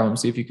flyer on him,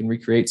 see if you can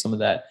recreate some of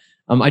that.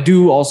 I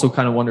do also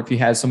kind of wonder if he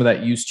has some of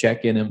that use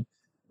check in him,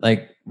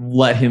 like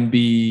let him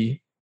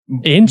be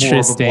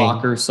interesting more of a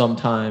blocker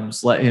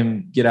sometimes, let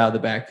him get out of the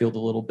backfield a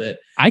little bit.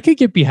 I could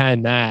get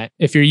behind that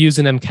if you're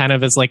using him kind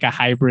of as like a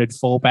hybrid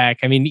fullback.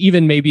 I mean,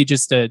 even maybe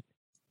just a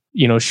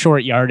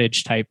short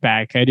yardage type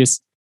back. I don't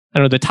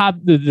know,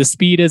 the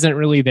speed isn't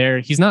really there.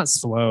 He's not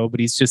slow, but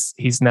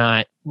he's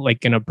not like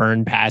going to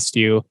burn past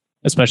you,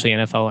 especially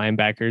NFL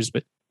linebackers,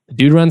 but the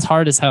dude runs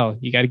hard as hell.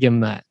 You got to give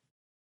him that.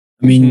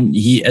 I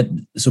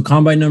mean, so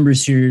combine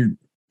numbers here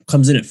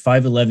comes in at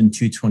 5'11",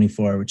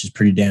 224, which is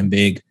pretty damn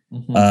big.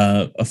 Mm-hmm.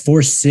 A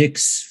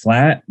 4.6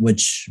 flat,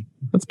 which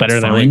that's better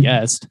than I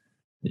guessed.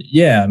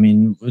 Yeah, I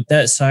mean, with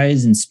that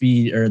size and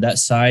speed, or that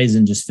size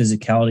and just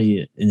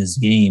physicality in his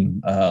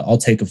game, I'll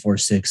take a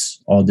 4.6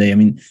 all day. I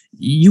mean,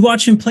 you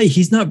watch him play,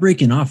 he's not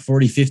breaking off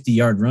 40,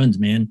 50-yard runs,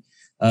 man.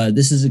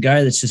 This is a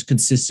guy that's just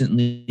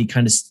consistently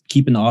kind of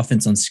keeping the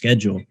offense on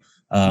schedule.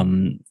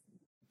 And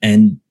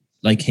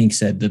like Hank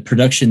said,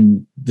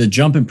 the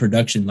jump in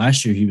production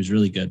last year, he was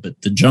really good, but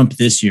the jump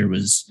this year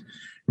was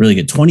really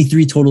good.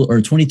 23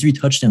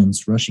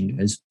 touchdowns rushing,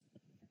 guys.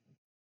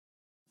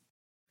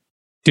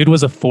 Dude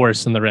was a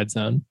force in the red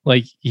zone.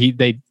 Like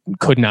they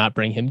could not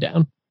bring him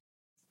down.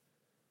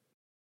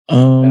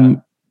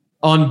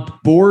 on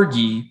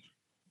Borghi,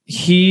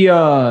 he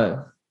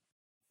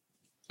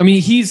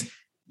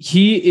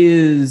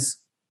is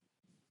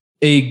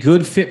a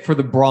good fit for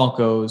the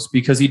Broncos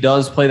because he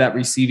does play that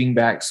receiving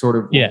back sort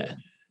of role. Yeah.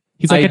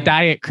 He's like a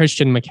diet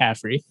Christian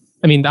McCaffrey.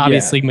 I mean,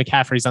 obviously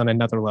McCaffrey's on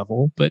another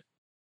level, but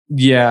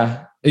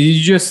yeah,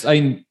 you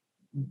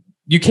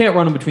can't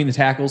run him between the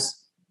tackles.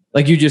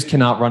 Like you just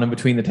cannot run him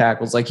between the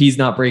tackles. Like he's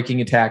not breaking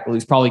a tackle.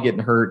 He's probably getting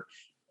hurt.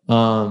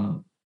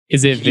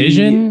 Is it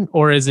vision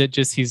or is it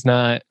just he's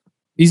not?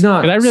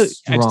 I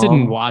just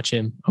didn't watch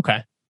him.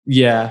 Okay.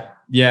 Yeah.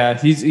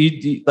 He's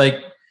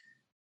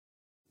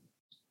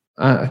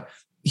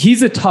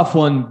a tough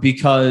one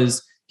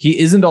because he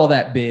isn't all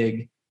that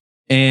big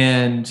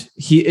and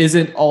he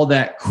isn't all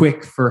that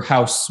quick for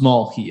how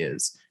small he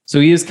is. So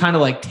he is kind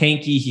of like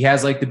tanky. He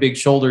has like the big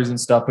shoulders and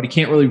stuff, but he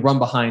can't really run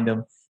behind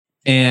him.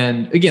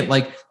 And again,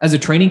 like as a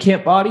training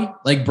camp body,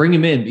 like bring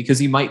him in because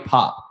he might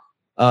pop.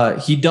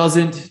 He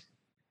doesn't.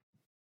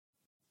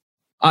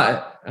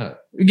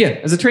 Again,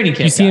 as a training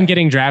camp, you see him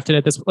getting drafted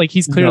at this. Like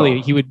he's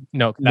clearly he would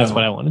know. That's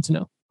what I wanted to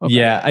know. Okay.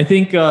 Yeah, I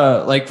think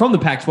like from the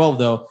Pac-12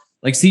 though,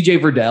 like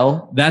CJ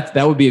Verdell,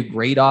 that would be a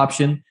great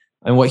option.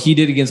 And what he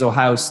did against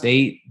Ohio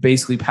State,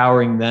 basically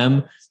powering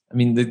them. I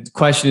mean, the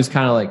question is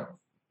kind of like,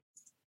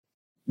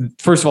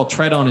 first of all,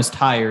 tread on his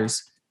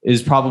tires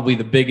is probably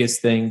the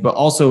biggest thing, but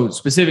also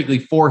specifically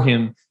for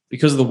him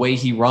because of the way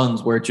he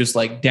runs, where it's just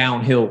like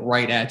downhill,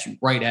 right at you,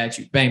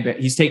 bang,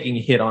 bang. He's taking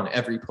a hit on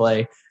every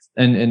play.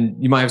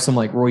 And you might have some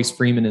like Royce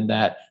Freeman in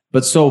that,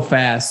 but so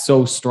fast,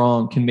 so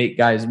strong, can make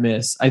guys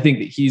miss. I think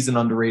that he's an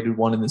underrated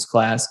one in this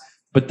class.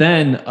 But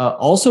then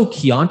also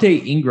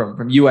Keontae Ingram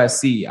from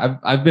USC.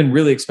 I've been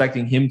really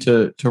expecting him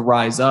to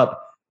rise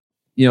up.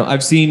 You know,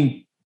 I've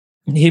seen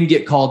him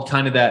get called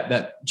kind of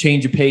that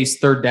change of pace,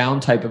 third down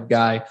type of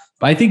guy.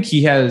 But I think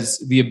he has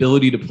the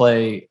ability to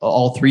play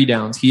all three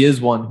downs. He is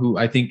one who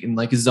I think in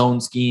like his zone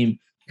scheme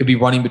could be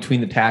running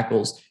between the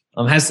tackles.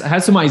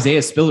 Has some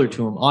Isaiah Spiller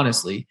to him,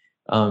 honestly.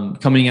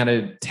 Coming out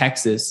of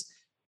Texas,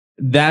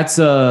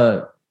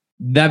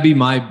 that'd be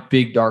my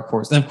big dark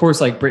horse. And of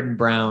course, like Britton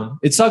Brown.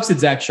 It sucks that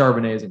Zach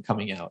Charbonnet isn't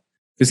coming out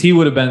because he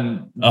would have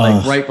been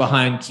like right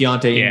behind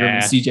Keontae Ingram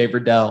and CJ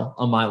Verdell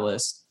on my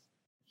list.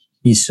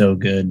 He's so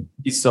good.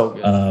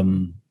 I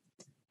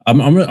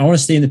want to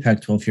stay in the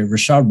Pac-12 here.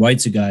 Rachaad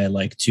White's a guy I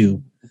like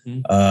too.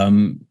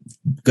 Mm-hmm.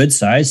 Good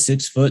size,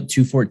 6 foot,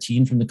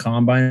 214 from the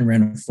combine,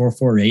 ran a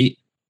 4.48.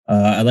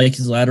 I like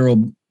his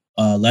lateral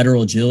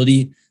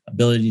agility,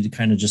 ability to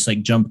kind of just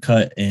like jump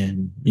cut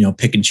and,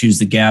 pick and choose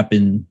the gap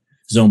in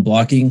zone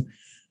blocking.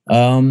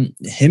 Him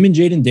and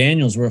Jaden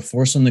Daniels were a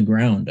force on the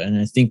ground. And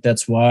I think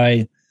that's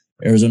why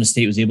Arizona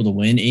State was able to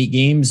win 8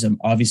 games.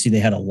 Obviously they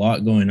had a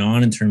lot going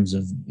on in terms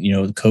of,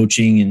 the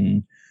coaching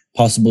and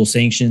possible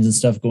sanctions and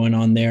stuff going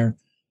on there.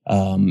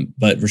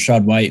 But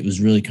Rachaad White was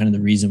really kind of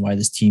the reason why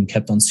this team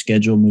kept on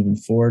schedule moving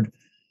forward.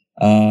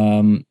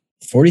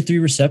 43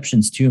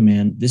 receptions too,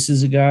 man. This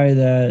is a guy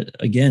that,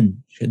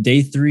 again,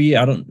 day 3,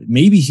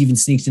 maybe he even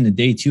sneaks into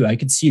day 2. I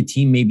could see a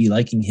team maybe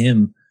liking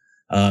him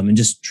and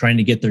just trying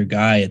to get their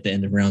guy at the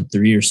end of round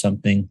 3 or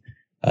something.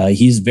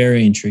 He's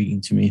very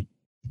intriguing to me.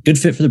 Good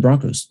fit for the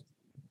Broncos.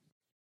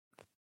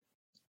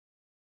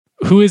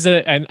 Who is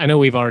it? I know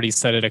we've already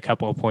said it a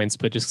couple of points,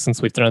 but just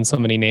since we've thrown so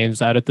many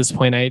names out at this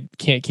point, I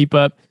can't keep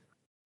up.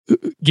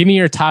 Give me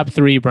your top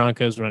 3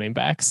 Broncos running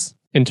backs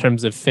in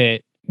terms of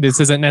fit. This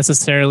isn't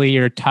necessarily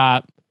your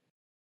top,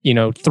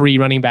 3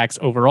 running backs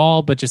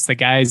overall, but just the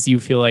guys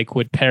you feel like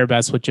would pair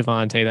best with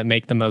Javonte that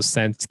make the most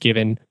sense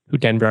given who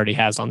Denver already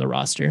has on the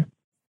roster.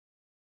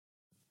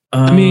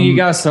 I mean, you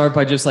gotta start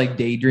by just like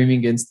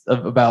daydreaming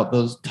about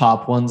those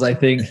top ones. I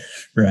think,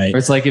 right? Where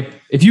it's like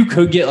if you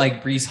could get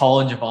like Breece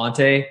Hall and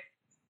Javonte,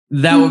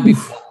 that would be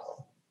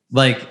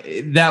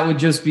like that would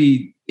just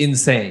be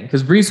insane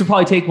because Breece would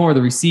probably take more of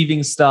the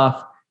receiving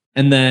stuff,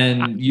 and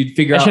then you'd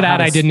figure out. I should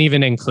add, I didn't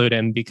even include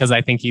him because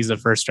I think he's a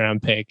first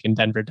round pick, and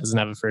Denver doesn't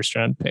have a first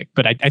round pick.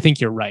 But I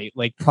think you're right.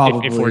 Like,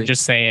 if we're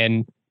just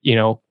saying,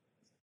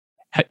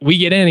 we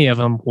get any of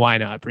them, why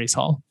not Breece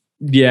Hall?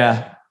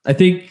 Yeah, I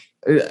think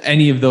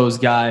any of those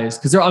guys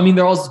because they're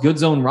all good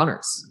zone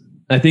runners.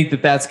 I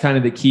think that's kind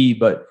of the key.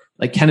 But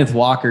like Kenneth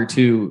Walker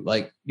too,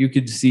 like you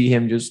could see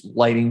him just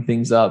lighting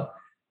things up.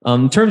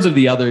 In terms of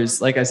the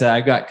others, like I said,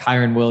 I've got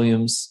Kyren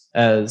Williams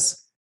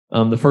as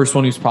the first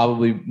one who's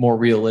probably more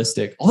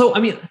realistic. Although, I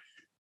mean,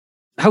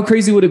 how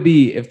crazy would it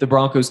be if the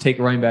Broncos take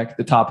a running back at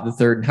the top of the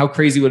 3rd? And how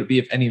crazy would it be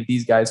if any of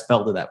these guys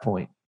fell to that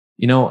point?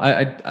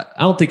 I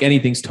don't think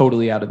anything's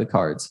totally out of the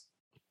cards.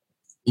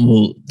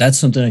 Well, that's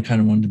something I kind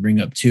of wanted to bring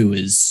up too,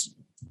 is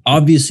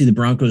obviously the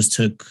Broncos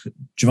took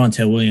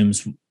Javonte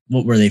Williams.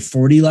 What were they,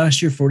 40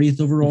 last year? 40th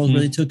overall is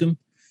where they took him.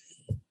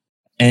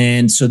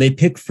 And so they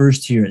picked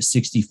first here at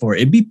 64.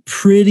 It'd be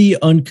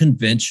pretty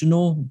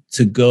unconventional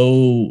to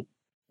go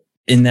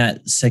in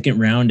that second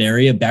round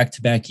area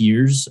back-to-back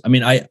years. I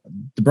mean,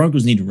 the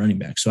Broncos need a running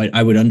back, so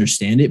I would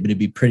understand it, but it'd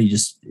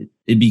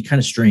be kind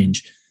of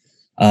strange.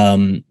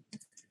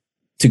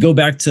 to go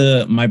back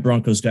to my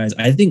Broncos guys,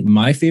 I think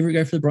my favorite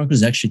guy for the Broncos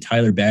is actually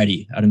Tyler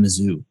Batty out of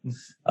Mizzou.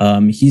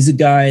 He's a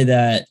guy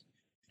that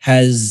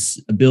has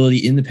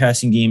ability in the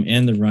passing game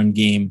and the run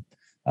game.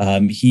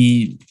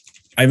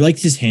 I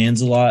liked his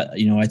hands a lot.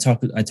 You know, I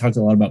talked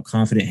a lot about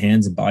confident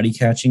hands and body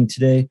catching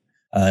today.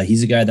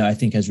 He's a guy that I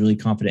think has really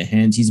confident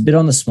hands. He's a bit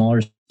on the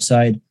smaller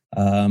side.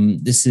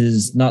 This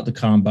is not the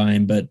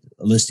combine, but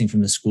a listing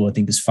from the school, I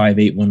think is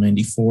 5'8",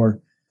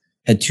 194.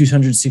 Had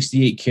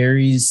 268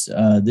 carries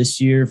this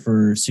year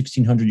for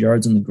 1,600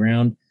 yards on the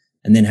ground,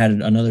 and then had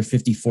another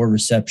 54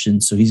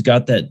 receptions. So he's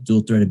got that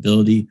dual threat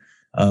ability.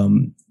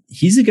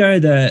 He's a guy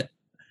that,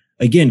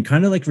 again,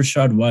 kind of like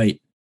Rachaad White,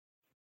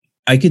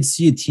 I could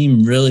see a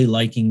team really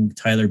liking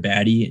Tyler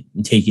Batty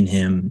and taking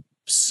him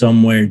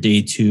somewhere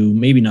day 2,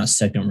 maybe not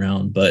second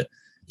round, but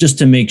just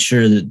to make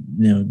sure that,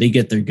 you know, they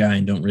get their guy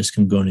and don't risk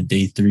him going to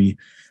day 3.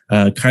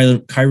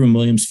 Kyren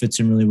Williams fits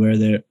in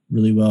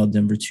really well.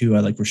 Denver too.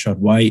 I like Rachaad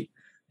White.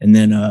 And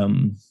then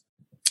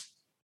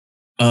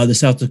the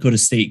South Dakota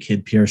State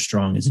kid, Pierre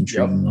Strong, is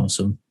intriguing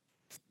also.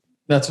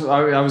 That's what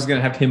I was going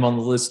to have him on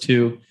the list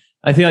too.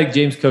 I feel like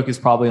James Cook is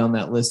probably on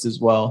that list as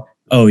well.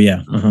 Oh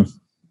yeah.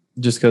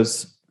 Just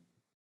because,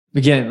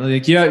 again,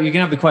 like you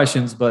can have the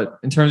questions, but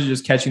in terms of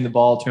just catching the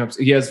ball,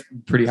 he has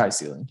pretty high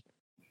ceiling.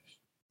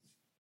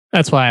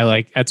 That's why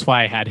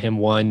I had him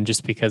 1,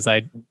 just because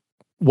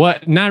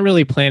not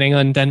really planning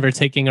on Denver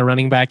taking a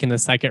running back in the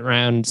second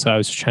round. So I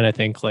was trying to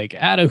think, like,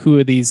 out of who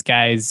of these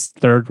guys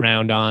third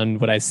round on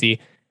would I see?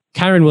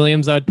 Kyren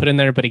Williams I would put in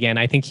there, but again,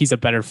 I think he's a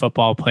better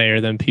football player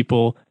than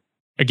people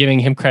are giving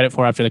him credit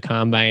for after the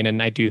combine.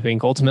 And I do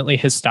think ultimately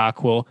his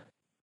stock will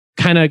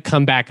kind of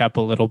come back up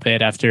a little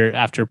bit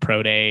after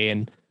pro day,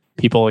 and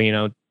people, you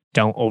know,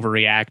 don't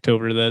overreact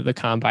over the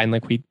combine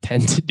like we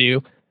tend to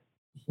do.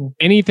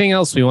 Anything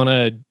else we want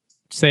to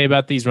say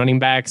about these running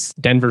backs,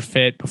 Denver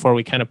fit, before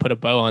we kind of put a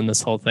bow on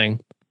this whole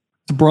thing?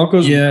 The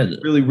Broncos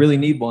really, really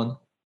need one.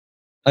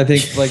 I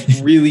think like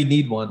really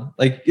need one.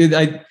 Like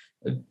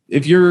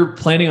if you're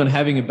planning on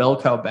having a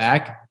bell cow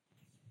back,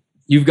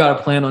 you've got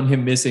to plan on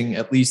him missing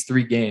at least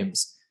 3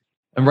 games.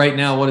 And right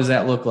now, what does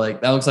that look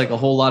like? That looks like a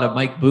whole lot of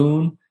Mike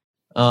Boone.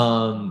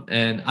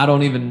 And I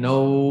don't even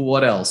know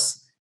what else.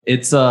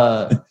 It's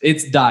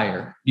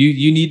dire.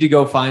 You need to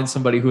go find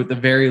somebody who at the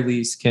very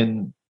least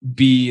can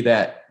be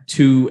that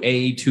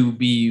 2A,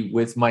 2B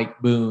with Mike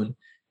Boone.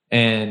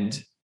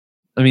 And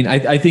I mean,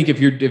 I think if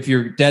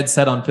you're dead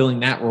set on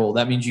filling that role,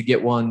 that means you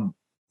get one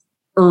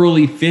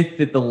early 5th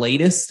at the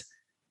latest,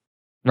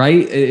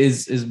 right?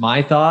 Is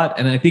my thought.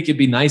 And I think it'd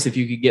be nice if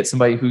you could get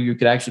somebody who you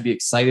could actually be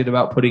excited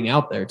about putting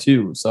out there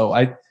too. So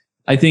I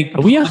think,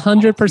 are we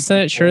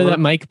 100% sure that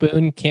Mike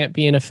Boone can't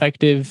be an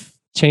effective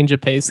change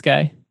of pace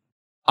guy?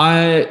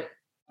 I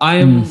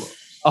am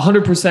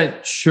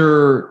 100%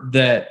 sure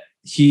that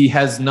he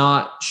has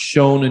not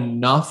shown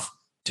enough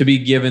to be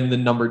given the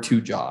number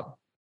 2 job.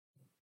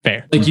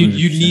 Fair. Like you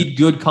need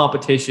good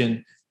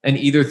competition, and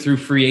either through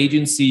free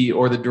agency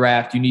or the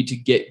draft, you need to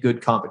get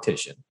good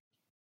competition.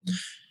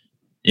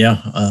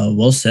 Yeah.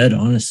 Well said.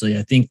 Honestly,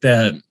 I think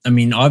that, I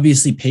mean,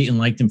 obviously Peyton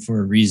liked him for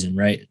a reason,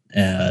 right?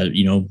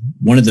 You know,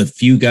 one of the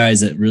few guys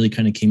that really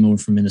kind of came over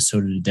from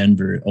Minnesota to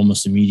Denver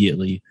almost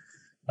immediately.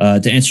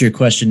 To answer your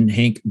question,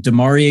 Hank,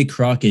 Demarie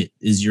Crockett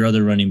is your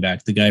other running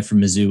back, the guy from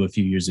Mizzou a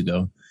few years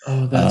ago.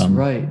 Oh, that's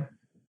right.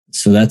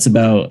 So that's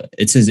about,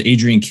 it says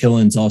Adrian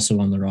Killen's also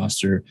on the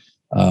roster.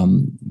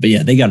 But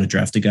yeah, they got to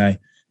draft a guy.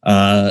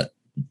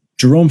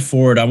 Jerome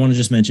Ford, I want to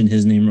just mention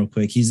his name real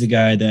quick. He's the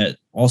guy that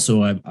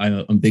also I'm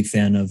a big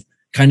fan of,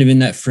 kind of in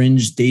that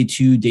fringe day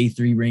 2, day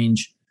 3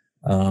 range.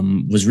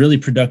 Was really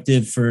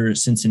productive for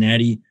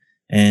Cincinnati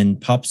and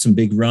popped some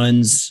big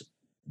runs.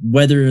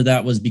 Whether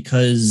that was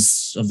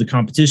because of the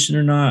competition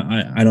or not,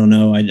 I don't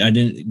know. I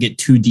didn't get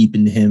too deep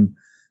into him.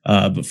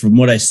 But from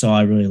what I saw,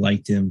 I really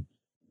liked him.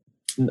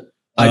 Who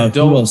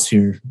else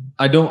here?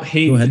 I don't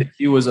hate that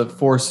he was a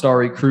 4-star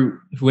recruit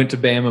who went to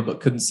Bama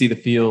but couldn't see the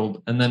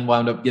field and then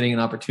wound up getting an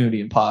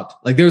opportunity and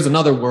popped. Like there's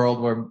another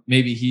world where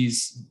maybe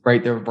he's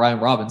right there with Brian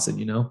Robinson,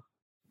 you know?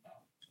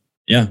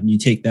 Yeah, you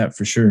take that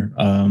for sure.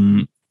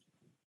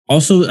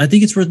 Also, I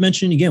think it's worth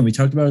mentioning again, we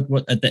talked about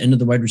it at the end of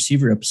the wide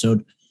receiver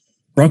episode.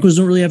 Broncos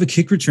don't really have a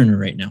kick returner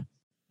right now.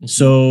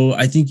 So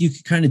I think you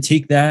could kind of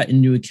take that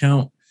into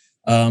account.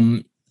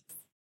 You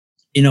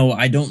know,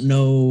 I don't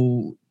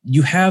know.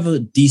 You have a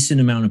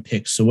decent amount of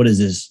picks. So what is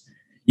this?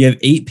 You have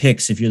 8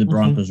 picks if you're the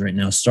Broncos right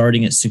now,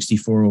 starting at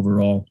 64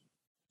 overall.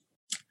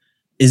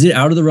 Is it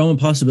out of the realm of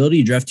possibility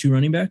you draft 2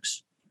 running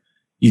backs?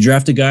 You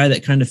draft a guy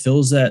that kind of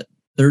fills that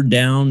third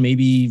down,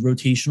 maybe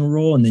rotational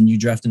role, and then you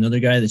draft another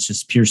guy that's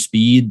just pure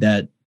speed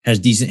that has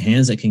decent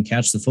hands that can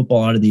catch the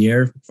football out of the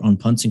air on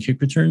punts and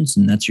kick returns,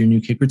 and that's your new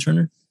kick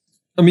returner?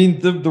 I mean,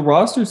 the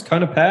roster's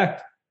kind of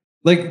packed.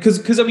 Like,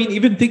 because I mean,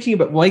 even thinking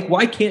about like,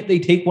 why can't they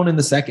take one in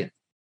the second?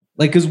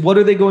 Like, because what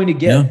are they going to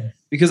get? Yeah.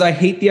 Because I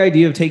hate the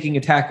idea of taking a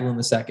tackle in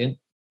the second.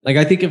 Like,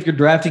 I think if you're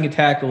drafting a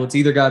tackle, it's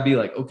either got to be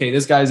like, okay,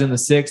 this guy's in the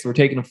 6th, we're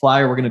taking a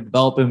flyer, we're going to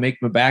develop him,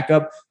 make him a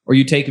backup, or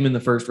you take him in the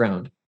 1st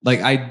round.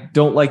 Like, I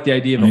don't like the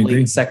idea of a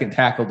late second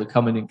tackle to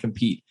come in and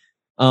compete.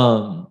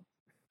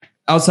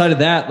 Outside of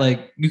that,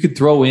 like you could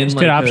throw in There's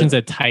like good options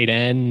at tight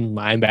end,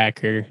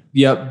 linebacker.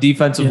 Yep,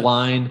 defensive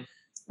line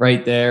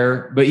right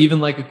there. But even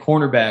like a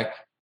cornerback,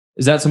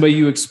 is that somebody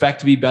you expect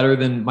to be better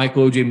than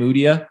Michael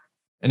Ojemudia?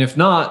 And if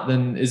not,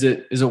 then is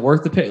it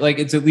worth the pick? Like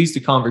it's at least a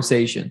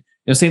conversation.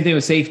 Same thing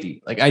with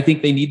safety. Like I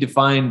think they need to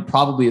find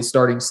probably a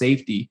starting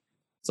safety.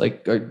 It's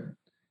like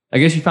I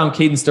guess you found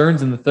Caden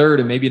Stearns in the third,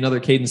 and maybe another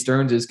Caden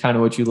Stearns is kind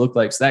of what you look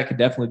like. So that could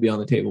definitely be on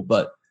the table.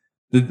 But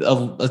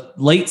a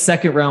late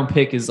second round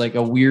pick is like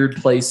a weird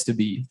place to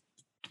be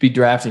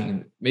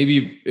drafting.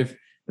 Maybe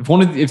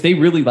if they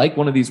really like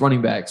one of these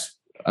running backs,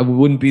 it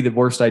wouldn't be the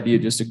worst idea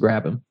just to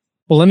grab him.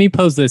 Well, let me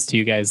pose this to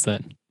you guys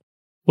then.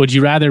 Would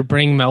you rather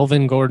bring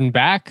Melvin Gordon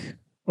back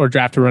or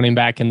draft a running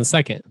back in the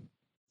second?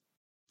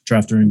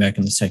 Draft a running back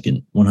in the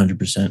second,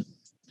 100%.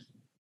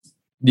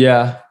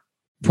 Yeah.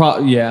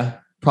 Probably.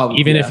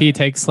 Even if he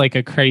takes like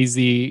a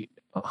crazy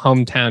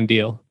hometown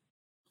deal.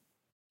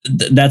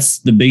 That's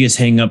the biggest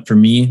hang up for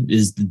me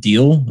is the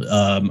deal.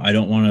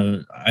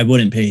 I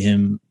wouldn't pay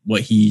him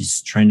what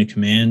he's trying to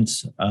command.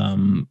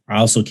 I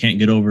also can't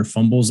get over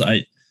fumbles.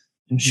 I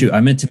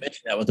meant to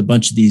mention that with a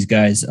bunch of these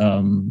guys.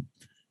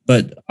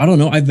 But I don't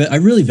know. I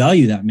really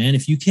value that, man.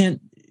 If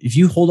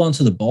you hold on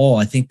to the ball,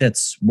 I think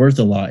that's worth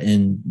a lot.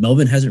 And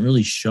Melvin hasn't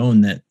really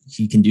shown that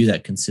he can do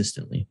that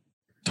consistently.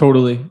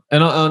 Totally.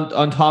 And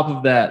on top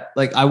of that,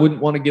 like I wouldn't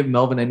want to give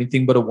Melvin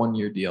anything but a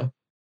 1-year deal.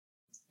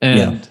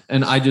 And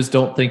I just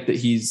don't think that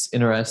he's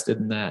interested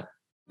in that.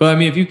 But I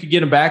mean, if you could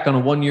get him back on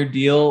a 1-year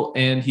deal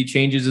and he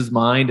changes his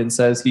mind and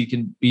says he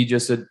can be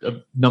just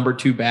a number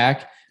 2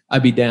 back,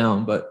 I'd be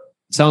down. But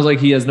it sounds like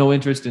he has no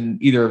interest in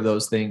either of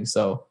those things.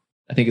 So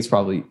I think it's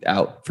probably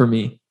out for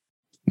me.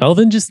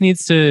 Melvin just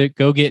needs to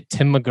go get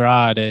Tim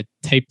McGraw to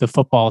tape the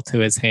football to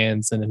his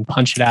hands and then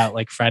punch it out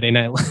like Friday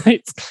Night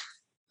Lights.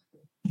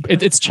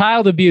 It's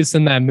child abuse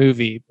in that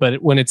movie,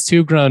 but when it's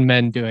 2 grown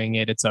men doing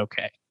it, it's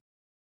okay.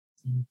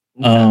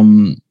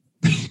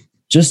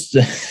 Just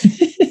a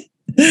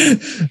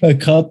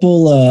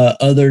couple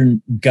other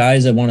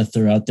guys I want to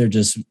throw out there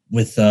just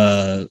with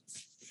talking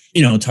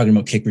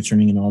about kick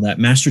returning and all that.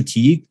 Master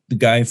Teague, the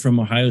guy from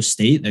Ohio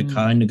State that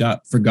kind of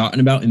got forgotten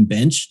about and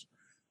benched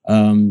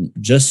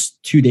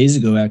just 2 days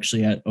ago,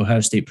 actually at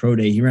Ohio State Pro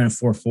Day. He ran a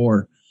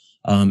 4.4.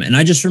 And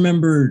I just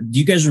remember, do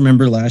you guys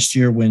remember last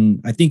year when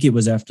I think it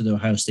was after the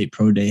Ohio State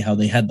Pro Day, how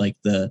they had like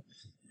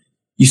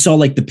you saw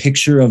like the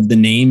picture of the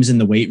names in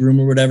the weight room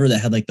or whatever that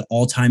had like the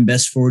all-time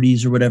best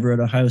 40s or whatever at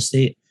Ohio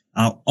State.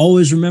 I'll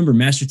always remember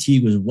Master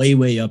Teague was way,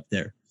 way up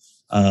there.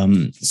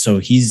 So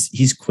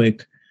he's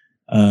quick.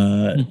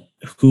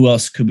 Who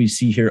else could we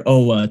see here?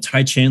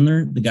 Ty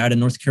Chandler, the guy to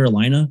North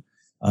Carolina.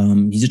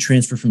 He's a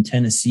transfer from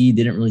Tennessee.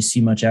 Didn't really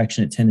see much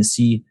action at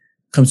Tennessee.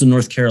 Comes to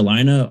North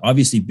Carolina.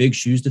 Obviously, big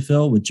shoes to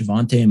fill with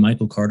Javonte and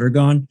Michael Carter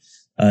gone.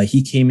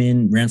 He came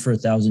in, ran for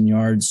 1,000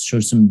 yards,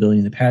 showed some ability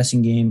in the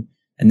passing game.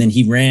 And then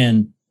he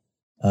ran,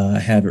 I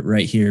have it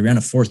right here, ran a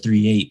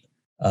 4.38,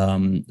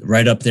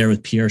 right up there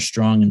with Pierre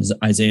Strong and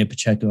Isaiah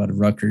Pacheco out of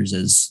Rutgers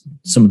as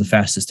some of the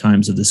fastest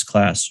times of this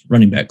class,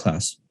 running back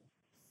class.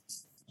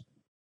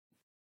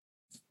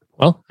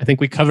 Well, I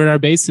think we covered our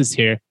bases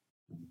here.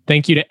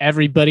 Thank you to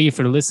everybody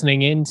for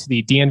listening in to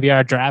the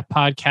DNVR Draft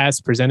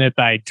Podcast presented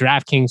by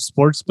DraftKings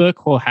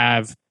Sportsbook. We'll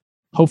have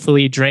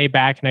hopefully Dre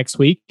back next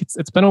week.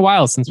 It's been a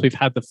while since we've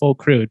had the full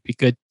crew. It'd be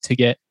good to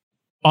get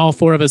all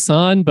 4 of us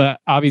on, but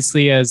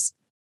obviously as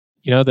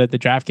the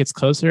draft gets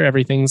closer,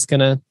 everything's going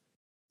to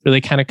really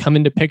kind of come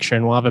into picture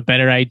and we'll have a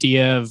better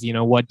idea of,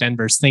 what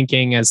Denver's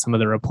thinking as some of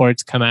the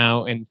reports come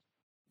out and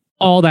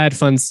all that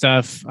fun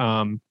stuff.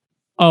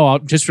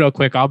 Just real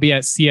quick, I'll be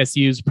at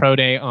CSU's Pro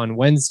Day on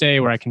Wednesday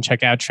where I can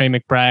check out Trey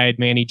McBride,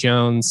 Manny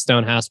Jones,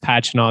 Stonehouse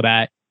Patch and all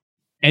that.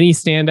 Any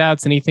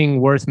standouts,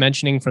 anything worth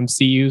mentioning from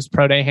CU's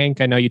Pro Day,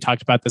 Hank? I know you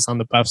talked about this on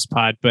the Buffs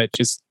pod, but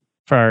just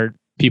for our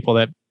people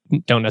that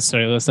don't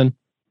necessarily listen.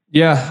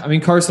 Yeah, I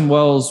mean Carson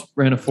Wells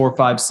ran a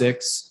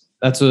 4.56.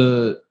 That's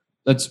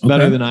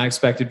better than I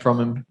expected from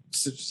him.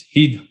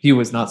 He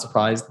was not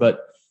surprised, but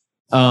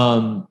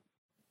I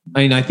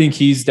think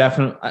he's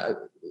definitely.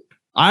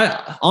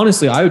 I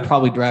honestly would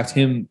probably draft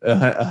him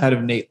ahead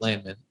of Nate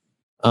Landman.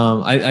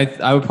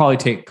 I would probably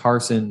take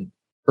Carson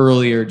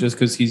earlier just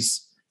because he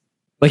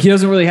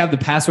doesn't really have the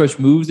pass rush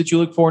moves that you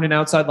look for in an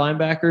outside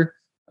linebacker,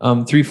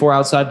 3-4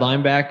 outside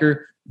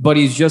linebacker. But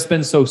he's just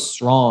been so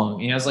strong.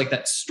 He has like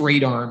that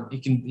straight arm.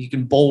 He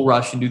can bull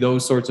rush and do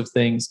those sorts of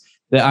things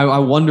that I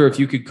wonder if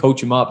you could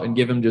coach him up and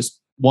give him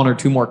just 1 or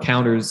 2 more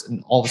counters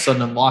and all of a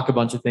sudden unlock a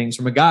bunch of things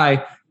from a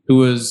guy who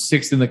was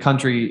 6th in the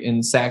country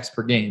in sacks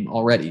per game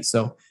already.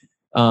 So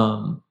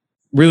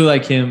really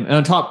like him. And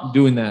on top of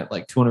doing that,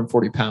 like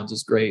 240 pounds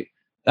is great.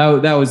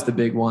 That was the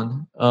big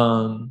one.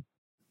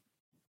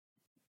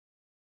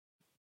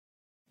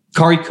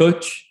 Kari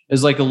Kutch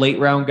is like a late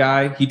round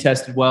guy. He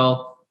tested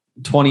well.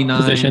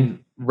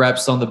 29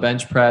 reps on the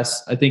bench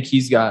press. I think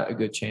he's got a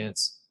good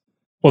chance.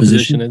 What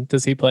position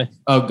does he play?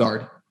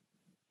 Guard.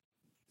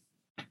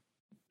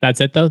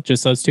 That's it though?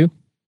 Just those 2?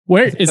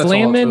 Where is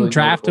Landman really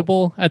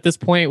draftable at this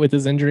point with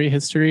his injury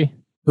history?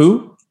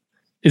 Who?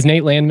 Is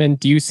Nate Landman,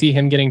 do you see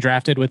him getting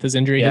drafted with his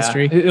injury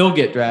history? He'll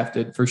get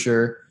drafted for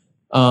sure.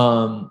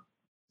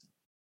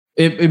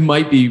 It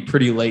might be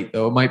pretty late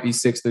though. It might be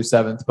 6th or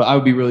 7th, but I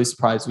would be really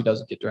surprised if he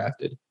doesn't get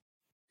drafted.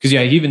 Because he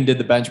even did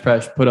the bench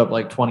press, put up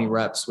like 20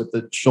 reps with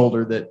the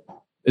shoulder. That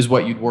is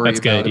what you'd worry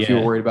about if you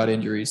were worried about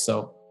injuries.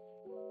 So,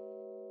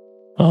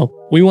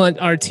 well, we want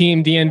our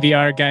team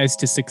DNVR guys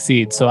to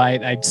succeed. So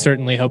I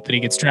certainly hope that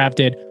he gets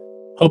drafted.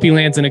 Hope he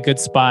lands in a good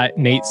spot.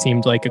 Nate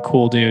seemed like a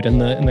cool dude in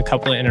the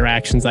couple of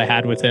interactions I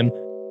had with him.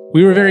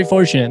 We were very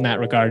fortunate in that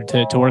regard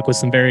to work with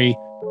some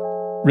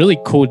really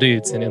cool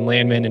dudes in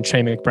Landman and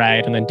Trey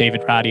McBride, and then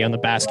David Roddy on the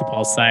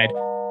basketball side.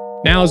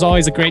 Now is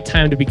always a great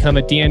time to become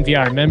a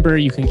DNVR member.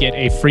 You can get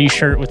a free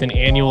shirt with an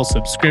annual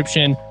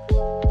subscription.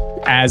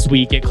 As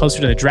we get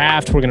closer to the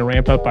draft, we're going to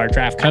ramp up our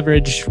draft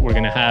coverage. We're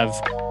going to have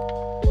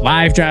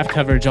live draft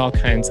coverage, all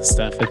kinds of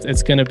stuff.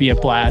 It's going to be a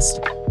blast.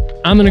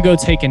 I'm going to go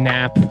take a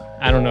nap.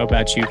 I don't know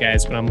about you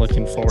guys, but I'm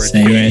looking forward to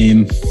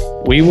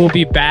it. We will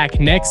be back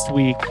next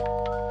week.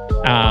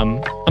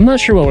 I'm not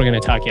sure what we're going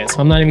to talk yet,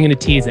 so I'm not even going to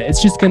tease it.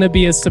 It's just going to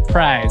be a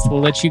surprise.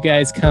 We'll let you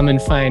guys come and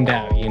find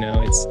out.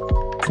 It's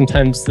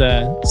sometimes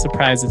the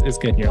surprise is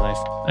good in your life.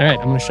 All right,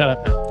 I'm going to shut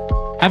up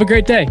now. Have a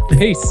great day.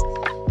 Peace.